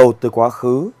 Bắt đầu từ quá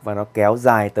khứ và nó kéo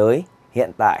dài tới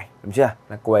hiện tại, đúng chưa?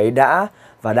 Là cô ấy đã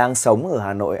và đang sống ở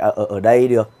Hà Nội, ở đây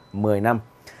được 10 năm.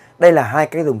 Đây là hai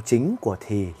cách dùng chính của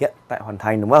thì hiện tại hoàn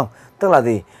thành, đúng không? Tức là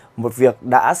gì? Một việc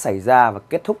đã xảy ra và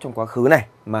kết thúc trong quá khứ này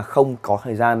mà không có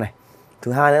thời gian này.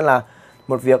 Thứ hai nữa là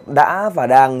một việc đã và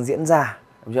đang diễn ra,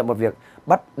 đúng chưa? Một việc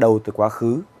bắt đầu từ quá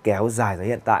khứ kéo dài tới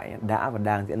hiện tại, đã và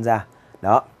đang diễn ra.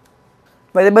 Đó.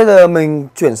 Vậy thì bây giờ mình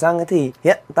chuyển sang cái thì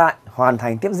hiện tại hoàn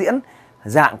thành tiếp diễn.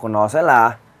 Dạng của nó sẽ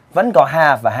là vẫn có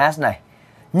have và has này.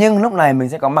 Nhưng lúc này mình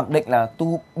sẽ có mặc định là to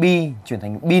be chuyển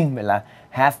thành been. Vậy là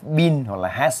have been hoặc là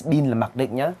has been là mặc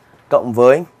định nhá. Cộng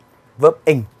với verb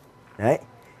in. Đấy.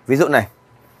 Ví dụ này.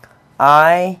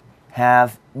 I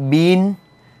have been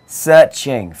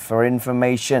searching for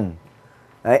information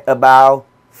about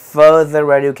further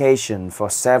education for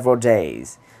several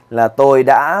days. Là tôi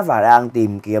đã và đang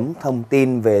tìm kiếm thông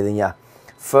tin về gì nhỉ?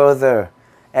 Further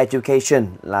education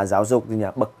là giáo dục gì nhỉ?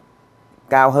 Bậc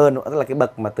cao hơn, tức là cái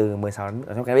bậc mà từ 16 đến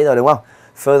ở trong cái biết rồi đúng không?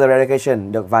 Further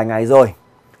education được vài ngày rồi.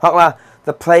 Hoặc là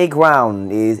the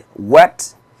playground is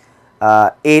wet.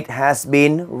 It has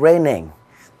been raining.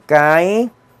 Cái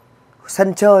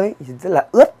sân chơi ấy rất là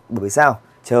ướt bởi vì sao?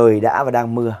 Trời đã và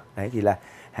đang mưa. Đấy thì là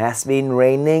has been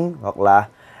raining hoặc là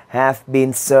have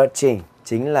been searching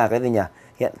chính là cái gì nhỉ?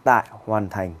 Hiện tại hoàn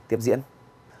thành tiếp diễn.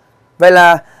 Vậy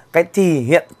là cái thì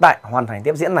hiện tại hoàn thành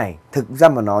tiếp diễn này thực ra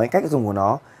mà nói cách dùng của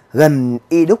nó gần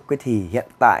y đúc cái thì hiện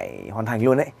tại hoàn thành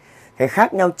luôn đấy. Cái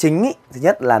khác nhau chính ý, thứ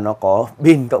nhất là nó có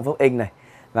been cộng verb in này.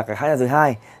 Và cái khác nhau thứ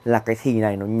hai là cái thì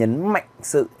này nó nhấn mạnh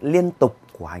sự liên tục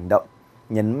của hành động.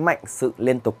 Nhấn mạnh sự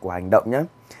liên tục của hành động nhé.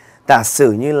 Giả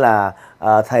sử như là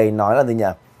thầy nói là gì nhỉ?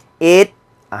 It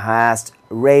has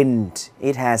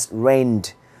rained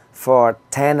for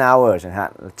 10 hours chẳng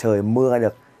hạn. Trời mưa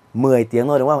được 10 tiếng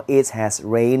thôi đúng không? It has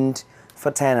rained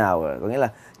for 10 hours. Có nghĩa là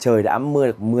trời đã mưa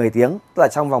được 10 tiếng. Tức là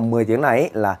trong vòng 10 tiếng này ấy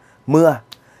là mưa.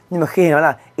 Nhưng mà khi nói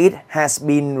là it has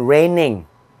been raining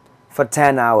for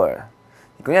 10 hours,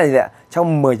 có nghĩa là gì ạ?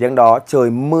 Trong 10 tiếng đó trời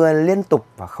mưa liên tục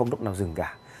và không lúc nào dừng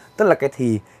cả. Tức là cái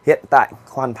thì hiện tại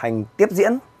hoàn thành tiếp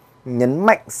diễn nhấn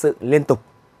mạnh sự liên tục.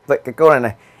 Vậy cái câu này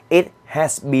này, it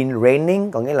has been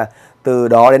raining có nghĩa là từ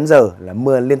đó đến giờ là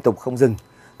mưa liên tục không dừng.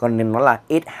 Còn nếu nó là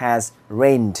it has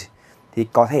rained thì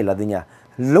có thể là gì nhỉ?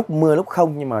 Lúc mưa lúc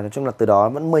không, nhưng mà nói chung là từ đó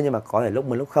vẫn mưa nhưng mà có thể lúc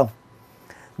mưa lúc không.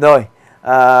 Rồi,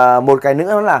 một cái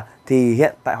nữa đó là thì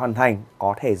hiện tại hoàn thành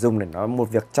có thể dùng để nói một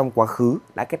việc trong quá khứ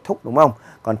đã kết thúc, đúng không?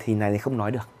 Còn thì này thì không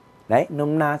nói được. Đấy,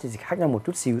 nôm na chỉ khác nhau một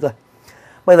chút xíu thôi.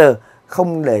 Bây giờ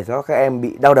không để cho các em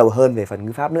bị đau đầu hơn về phần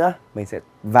ngữ pháp nữa, mình sẽ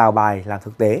vào bài làm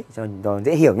thực tế cho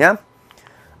dễ hiểu nhá.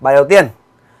 Bài đầu tiên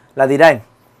là gì đây?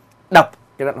 Đọc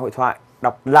cái đoạn hội thoại,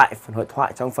 đọc lại phần hội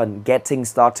thoại trong phần getting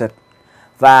started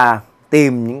và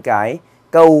tìm những cái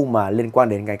câu mà liên quan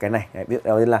đến cái này. Ví dụ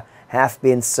đầu tiên là have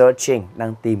been searching,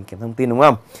 đang tìm kiếm thông tin, đúng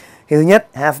không? Thì thứ nhất,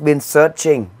 have been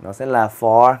searching nó sẽ là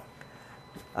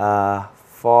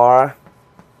for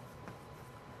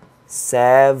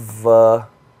several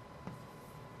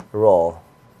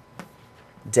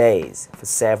days, for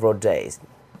several days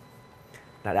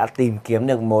là đã tìm kiếm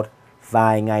được một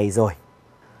vài ngày rồi.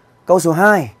 Câu số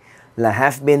 2 là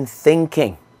have been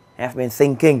thinking. Have been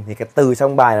thinking thì cái từ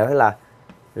trong bài đó là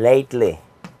lately,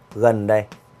 gần đây.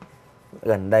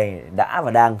 Gần đây đã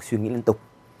và đang suy nghĩ liên tục.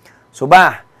 Số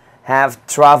 3, have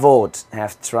traveled.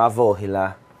 Have traveled thì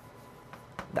là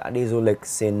đã đi du lịch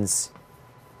since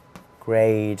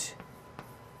grade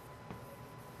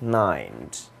 9.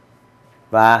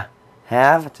 Và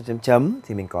have chấm chấm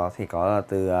thì mình có thể có là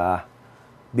từ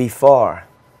before.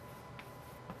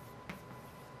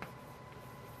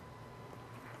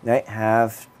 Đấy,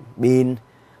 have been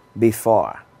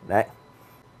before. Đấy.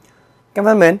 Các em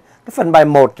thân mến, cái phần bài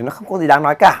 1 thì nó không có gì đáng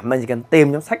nói cả, mình chỉ cần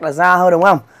tìm trong sách là ra thôi, đúng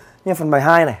không? Nhưng phần bài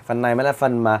 2 này, phần này mới là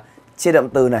phần mà chia động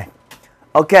từ này.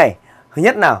 Ok, thứ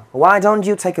nhất nào, why don't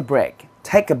you take a break?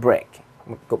 Take a break,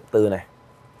 một cụm từ này.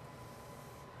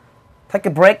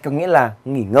 Take a break có nghĩa là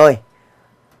nghỉ ngơi.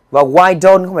 Và why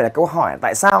don't không phải là câu hỏi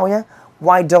tại sao nhé.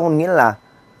 Why don't nghĩa là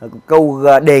câu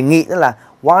đề nghị, tức là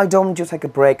why don't you take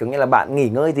a break có nghĩa là bạn nghỉ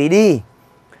ngơi tí đi.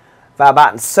 Và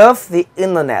bạn surf the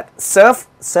internet.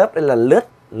 Surf đây là lướt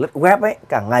web ấy,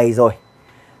 cả ngày rồi.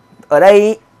 Ở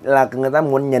đây là người ta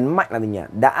muốn nhấn mạnh là gì nhỉ?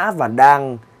 Đã và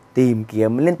đang tìm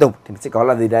kiếm liên tục thì sẽ có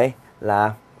là gì đây?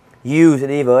 Là you sẽ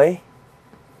đi với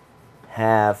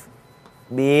have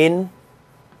been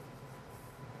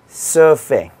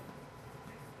surfing.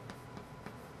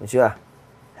 Được chưa?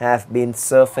 Have been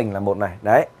surfing là một này.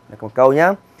 Đấy, là một câu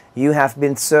nhá. You have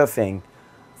been surfing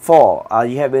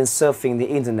you have been surfing the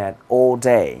internet all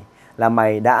day. Là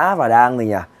mày đã và đang gì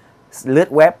nhỉ? Lướt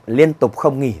web liên tục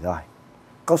không nghỉ rồi.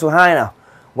 Câu số 2 nào.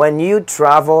 When you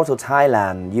travel to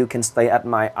Thailand, you can stay at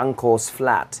my uncle's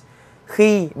flat.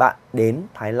 Khi bạn đến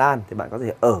Thái Lan thì bạn có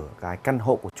thể ở cái căn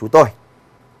hộ của chú tôi.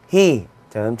 He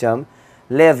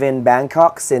live in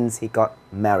Bangkok since he got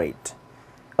married.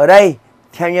 Ở đây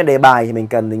theo như đề bài thì mình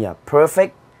cần gì nhỉ?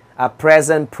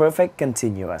 Present perfect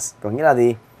continuous. Có nghĩa là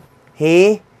gì?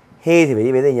 He thì phải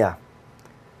đi với gì nhỉ?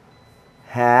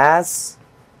 Has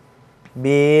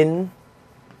been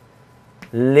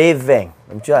living,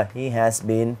 đúng chưa? He has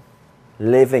been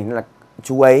living là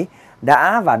chú ấy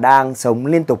đã và đang sống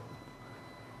liên tục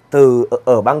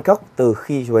ở Bangkok từ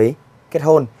khi chú ấy kết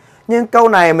hôn. Nhưng câu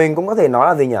này mình cũng có thể nói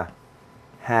là gì nhỉ?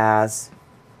 Has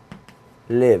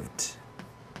lived.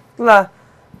 Tức là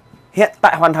hiện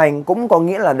tại hoàn thành cũng có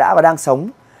nghĩa là đã và đang sống.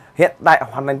 Hiện tại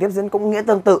hoàn thành tiếp diễn cũng nghĩa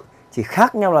tương tự. Chỉ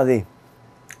khác nhau là gì?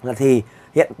 Là thì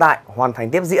hiện tại hoàn thành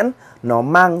tiếp diễn nó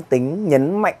mang tính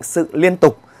nhấn mạnh sự liên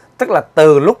tục. Tức là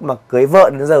từ lúc mà cưới vợ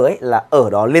đến giờ ấy là ở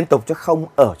đó liên tục chứ không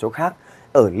ở chỗ khác.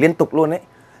 Ở liên tục luôn ấy.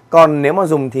 Còn nếu mà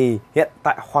dùng thì hiện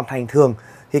tại hoàn thành thường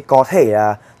thì có thể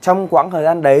là trong quãng thời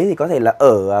gian đấy thì có thể là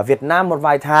ở Việt Nam một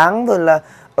vài tháng, rồi là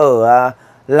ở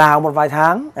Lào một vài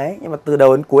tháng. Đấy, nhưng mà từ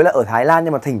đầu đến cuối là ở Thái Lan,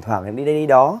 nhưng mà thỉnh thoảng đi đây đi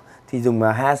đó thì dùng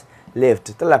has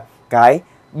lived. Tức là cái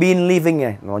been living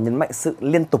này nó nhấn mạnh sự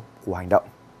liên tục của hành động.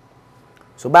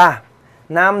 Số 3.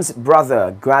 Nam's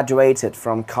brother graduated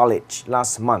from college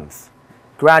last month.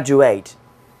 Graduate,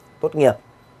 tốt nghiệp.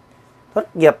 Tốt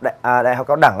nghiệp đại học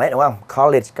cao đẳng đấy, đúng không?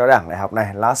 College, cao đẳng, đại học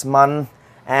này. Last month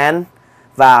and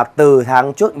và từ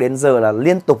tháng trước đến giờ là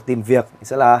liên tục tìm việc thì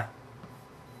sẽ là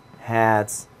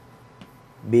has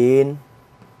been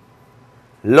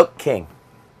looking.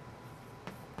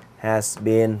 Has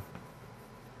been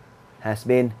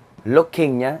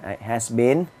looking nhá. Đấy, has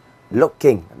been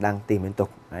looking, đang tìm liên tục.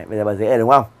 Đấy, bây giờ bài dễ rồi đúng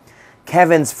không?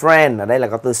 Kevin's friend, ở đây là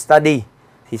có từ study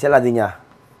thì sẽ là gì nhỉ?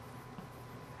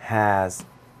 Has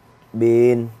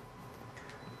been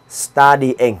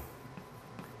studying.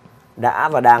 Đã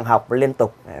và đang học liên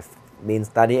tục. Been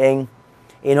studying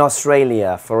in Australia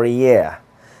for a year.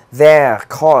 Their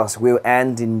course will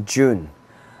end in June.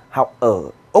 Học ở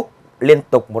Úc liên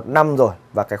tục 1 năm rồi.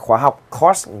 Và cái khóa học,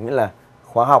 course nghĩa là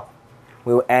khóa học,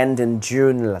 will end in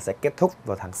June là sẽ kết thúc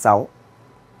vào tháng 6.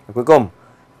 Cuối cùng,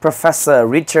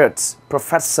 Professor Richards.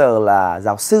 Professor là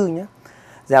giáo sư nhé.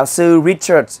 Giáo sư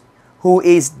Richards, who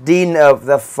is Dean of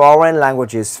the Foreign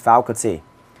Languages Faculty.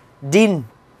 Dean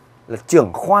là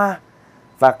trưởng khoa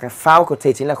và cái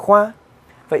faculty chính là khoa.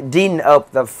 Vậy Dean of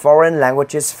the Foreign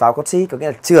Languages Faculty có nghĩa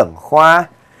là trưởng khoa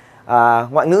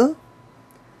ngoại ngữ.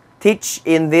 Teach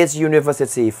in this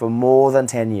university for more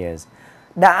than 10 years.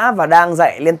 Đã và đang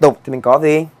dạy liên tục thì mình có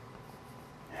gì?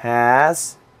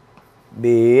 Has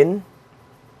been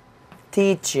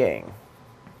teaching.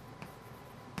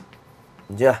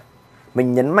 Được chưa?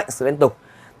 Mình nhấn mạnh sự liên tục.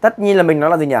 Tất nhiên là mình nói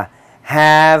là gì nhỉ?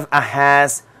 Have,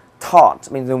 has,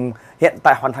 taught. Mình dùng hiện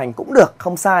tại hoàn thành cũng được,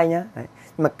 không sai nhá. Đấy.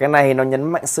 Nhưng mà cái này nó nhấn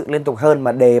mạnh sự liên tục hơn.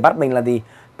 Mà đề bắt mình là gì?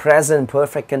 Present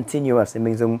Perfect Continuous. Thì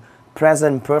mình dùng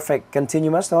Present Perfect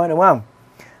Continuous thôi, đúng không?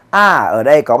 Ở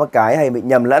đây có một cái hay bị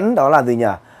nhầm lẫn. Đó là gì nhỉ?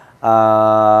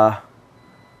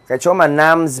 Cái chỗ mà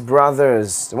Nam's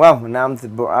Brothers, đúng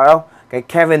không? Cái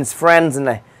Kevin's Friends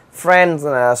này.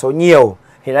 Friends là số nhiều.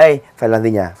 Thì đây phải là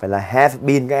gì nhỉ? Phải là have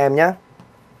been các em nhé.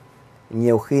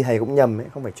 Nhiều khi thầy cũng nhầm ấy,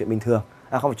 không phải chuyện bình thường.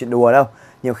 Không phải chuyện đùa đâu.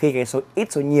 Nhiều khi cái số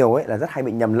ít số nhiều ấy là rất hay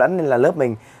bị nhầm lẫn. Nên là lớp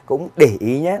mình cũng để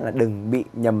ý nhé, là đừng bị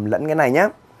nhầm lẫn cái này nhé.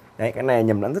 Đấy, cái này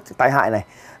nhầm lẫn rất tai hại này.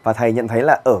 Và thầy nhận thấy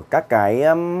là ở các cái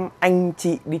anh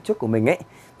chị đi trước của mình ấy,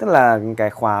 tức là cái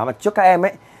khóa mà trước các em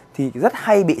ấy, thì rất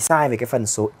hay bị sai về cái phần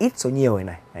số ít số nhiều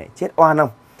này. Đấy, chết oan không?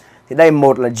 Thì đây,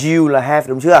 một là you là have,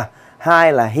 đúng chưa?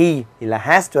 Hai là he thì là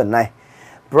has chuẩn này.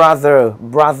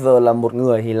 Brother là một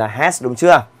người thì là has, đúng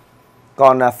chưa?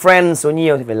 Còn friend số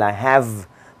nhiều thì phải là have.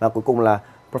 Và cuối cùng là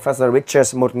Professor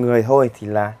Richards một người thôi thì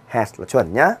là has là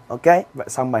chuẩn nhá. Ok, vậy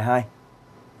xong bài 2.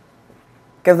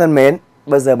 Các em thân mến,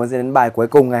 bây giờ mới đến bài cuối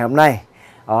cùng ngày hôm nay.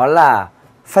 Đó là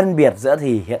phân biệt giữa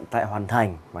thì hiện tại hoàn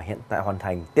thành và hiện tại hoàn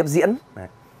thành tiếp diễn. Đấy.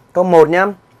 Câu 1 nhá.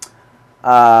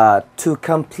 To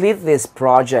complete this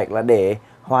project là để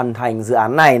hoàn thành dự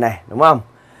án này này, đúng không?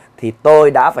 Thì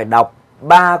tôi đã phải đọc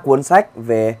 3 cuốn sách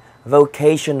về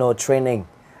vocational training,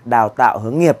 đào tạo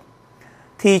hướng nghiệp.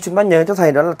 Thì chúng ta nhớ cho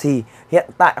thầy đó là thì hiện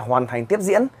tại hoàn thành tiếp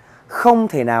diễn, không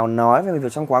thể nào nói về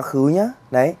việc trong quá khứ nhá.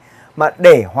 Đấy. Mà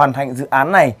để hoàn thành dự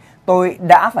án này, tôi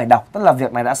đã phải đọc, tức là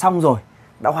việc này đã xong rồi,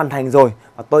 đã hoàn thành rồi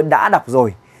và tôi đã đọc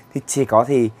rồi. Thì chỉ có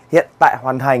thì hiện tại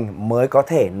hoàn thành mới có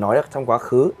thể nói được trong quá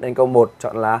khứ. Nên câu 1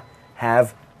 chọn là have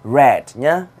read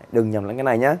nhá. Đừng nhầm lẫn cái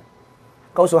này nhá.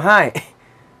 Câu số 2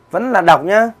 vẫn là đọc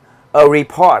nhá. A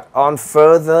report on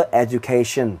further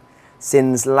education.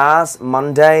 Since last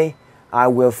Monday, I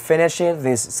will finish it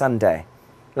this Sunday.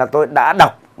 Là tôi đã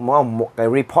đọc một cái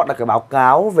report, là cái báo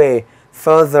cáo về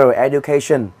further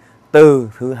education từ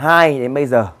thứ 2 đến bây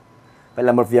giờ. Vậy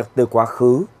là một việc từ quá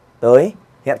khứ tới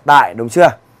hiện tại, đúng chưa?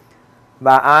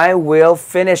 Và I will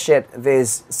finish it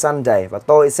this Sunday. Và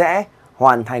tôi sẽ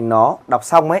hoàn thành nó, đọc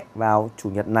xong ấy, vào chủ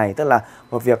nhật này. Tức là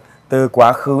một việc từ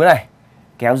quá khứ này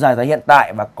kéo dài tới hiện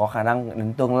tại và có khả năng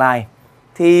đến tương lai.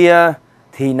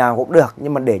 Thì nào cũng được.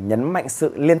 Nhưng mà để nhấn mạnh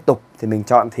sự liên tục thì mình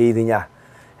chọn thì gì nhỉ?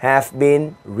 Have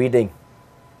been reading.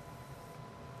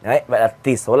 Đấy, vậy là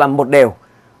tỷ số là 1-1.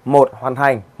 1 hoàn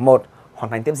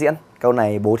thành tiếp diễn. Câu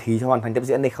này bố thí cho hoàn thành tiếp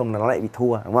diễn đi, không là nó lại bị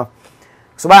thua, đúng không?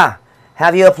 Số 3.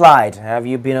 Have you applied?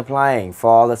 Have you been applying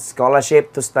for the scholarship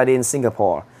to study in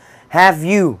Singapore?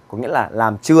 Have you có nghĩa là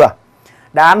làm chưa?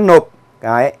 Đã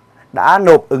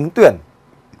nộp ứng tuyển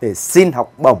để xin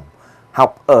học bổng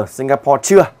học ở Singapore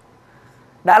chưa?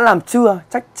 Đã làm chưa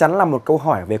chắc chắn là một câu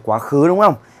hỏi về quá khứ, đúng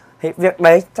không? Thì việc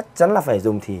đấy chắc chắn là phải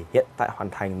dùng thì hiện tại hoàn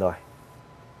thành rồi.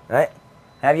 Đấy.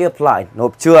 Have you applied?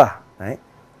 Nộp chưa? Đấy.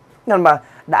 Nhưng mà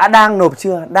đang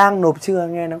nộp chưa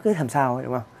nghe nó cứ làm sao ấy,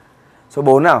 đúng không? Số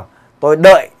 4 nào. Tôi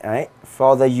đợi đấy,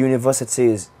 for the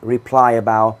university's reply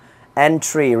about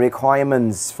entry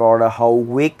requirements for the whole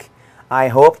week. I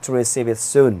hope to receive it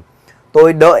soon.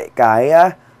 Tôi đợi cái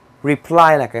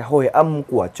reply là cái hồi âm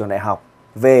của trường đại học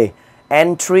về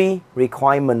entry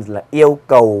requirements là yêu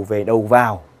cầu về đầu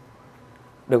vào.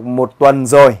 Được 1 tuần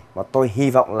rồi và tôi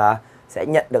hy vọng là sẽ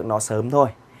nhận được nó sớm thôi.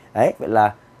 Đấy, vậy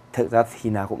là thực ra thì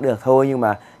nào cũng được thôi, nhưng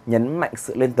mà nhấn mạnh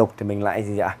sự liên tục thì mình lại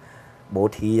gì ạ? Bố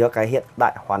thí cho cái hiện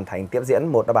tại hoàn thành tiếp diễn.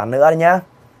 Một đáp án nữa đấy nhá.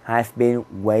 I've been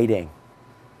waiting.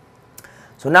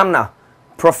 Số 5 nào.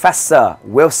 Professor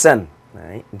Wilson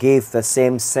đấy, give the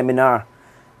same seminar.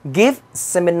 Give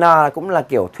seminar cũng là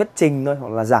kiểu thuyết trình thôi,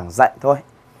 hoặc là giảng dạy thôi.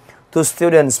 To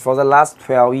students for the last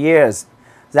 12 years.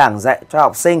 Giảng dạy cho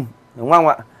học sinh, đúng không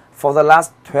ạ? For the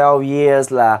last 12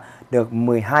 years là được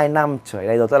 12 năm trở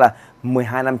đây rồi, tức là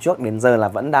 12 năm trước đến giờ là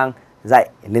vẫn đang dạy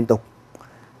liên tục.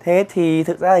 Thế thì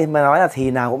thực ra thì mà nói là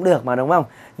thì nào cũng được mà, đúng không?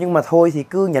 Nhưng mà thôi thì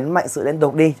cứ nhấn mạnh sự liên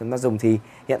tục đi. Chúng ta dùng thì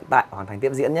hiện tại hoàn thành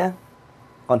tiếp diễn nhé.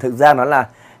 Còn thực ra nó là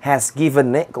has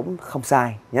given ấy cũng không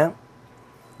sai nhé.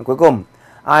 Cuối cùng,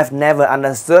 I've never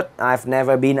understood, I've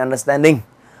never been understanding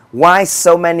why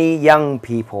so many young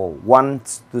people want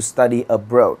to study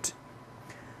abroad.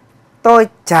 Tôi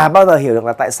chả bao giờ hiểu được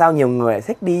là tại sao nhiều người lại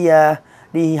thích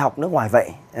đi học nước ngoài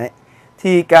vậy. Đấy.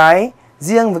 Thì cái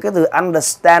riêng với cái từ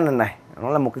understand này, nó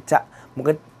là một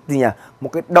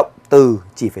cái động từ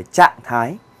chỉ phải trạng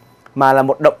thái, mà là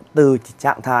một động từ chỉ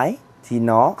trạng thái thì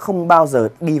nó không bao giờ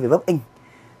đi với verb ing.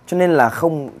 Cho nên là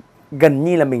gần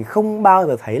như là mình không bao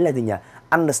giờ thấy là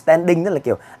understanding, tức là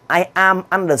kiểu I am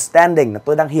understanding là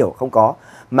tôi đang hiểu, không có.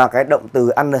 Mà cái động từ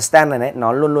understand này đấy,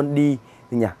 nó luôn luôn đi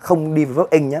không đi với verb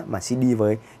ing nhá, mà chỉ đi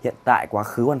với hiện tại quá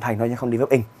khứ hoàn thành thôi nhá, không đi với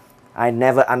verb ing. I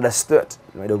never understood,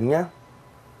 nói đúng nhá.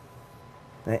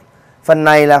 Đấy. Phần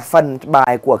này là phần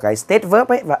bài của cái state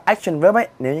verb ấy và action verb ấy.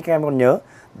 Nếu như các em còn nhớ,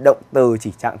 động từ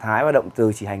chỉ trạng thái và động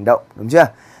từ chỉ hành động, đúng chưa?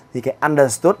 Thì cái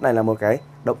understood này là một cái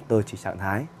động từ chỉ trạng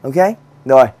thái. Ok?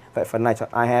 Rồi, vậy phần này chọn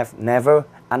I have never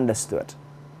understood.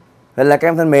 Vậy là các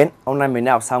em thân mến, hôm nay mình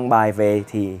đã học xong bài về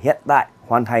thì hiện tại,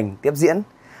 hoàn thành, tiếp diễn.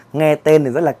 Nghe tên thì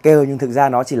rất là kêu nhưng thực ra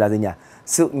nó chỉ là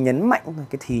sự nhấn mạnh,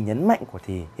 cái thì nhấn mạnh của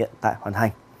thì hiện tại hoàn thành.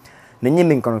 Nếu như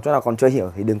mình còn chỗ nào còn chưa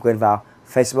hiểu thì đừng quên vào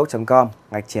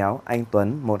facebook.com/anh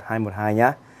Tuấn 1212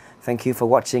 nhé. Thank you for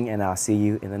watching and I'll see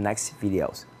you in the next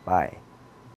videos. Bye.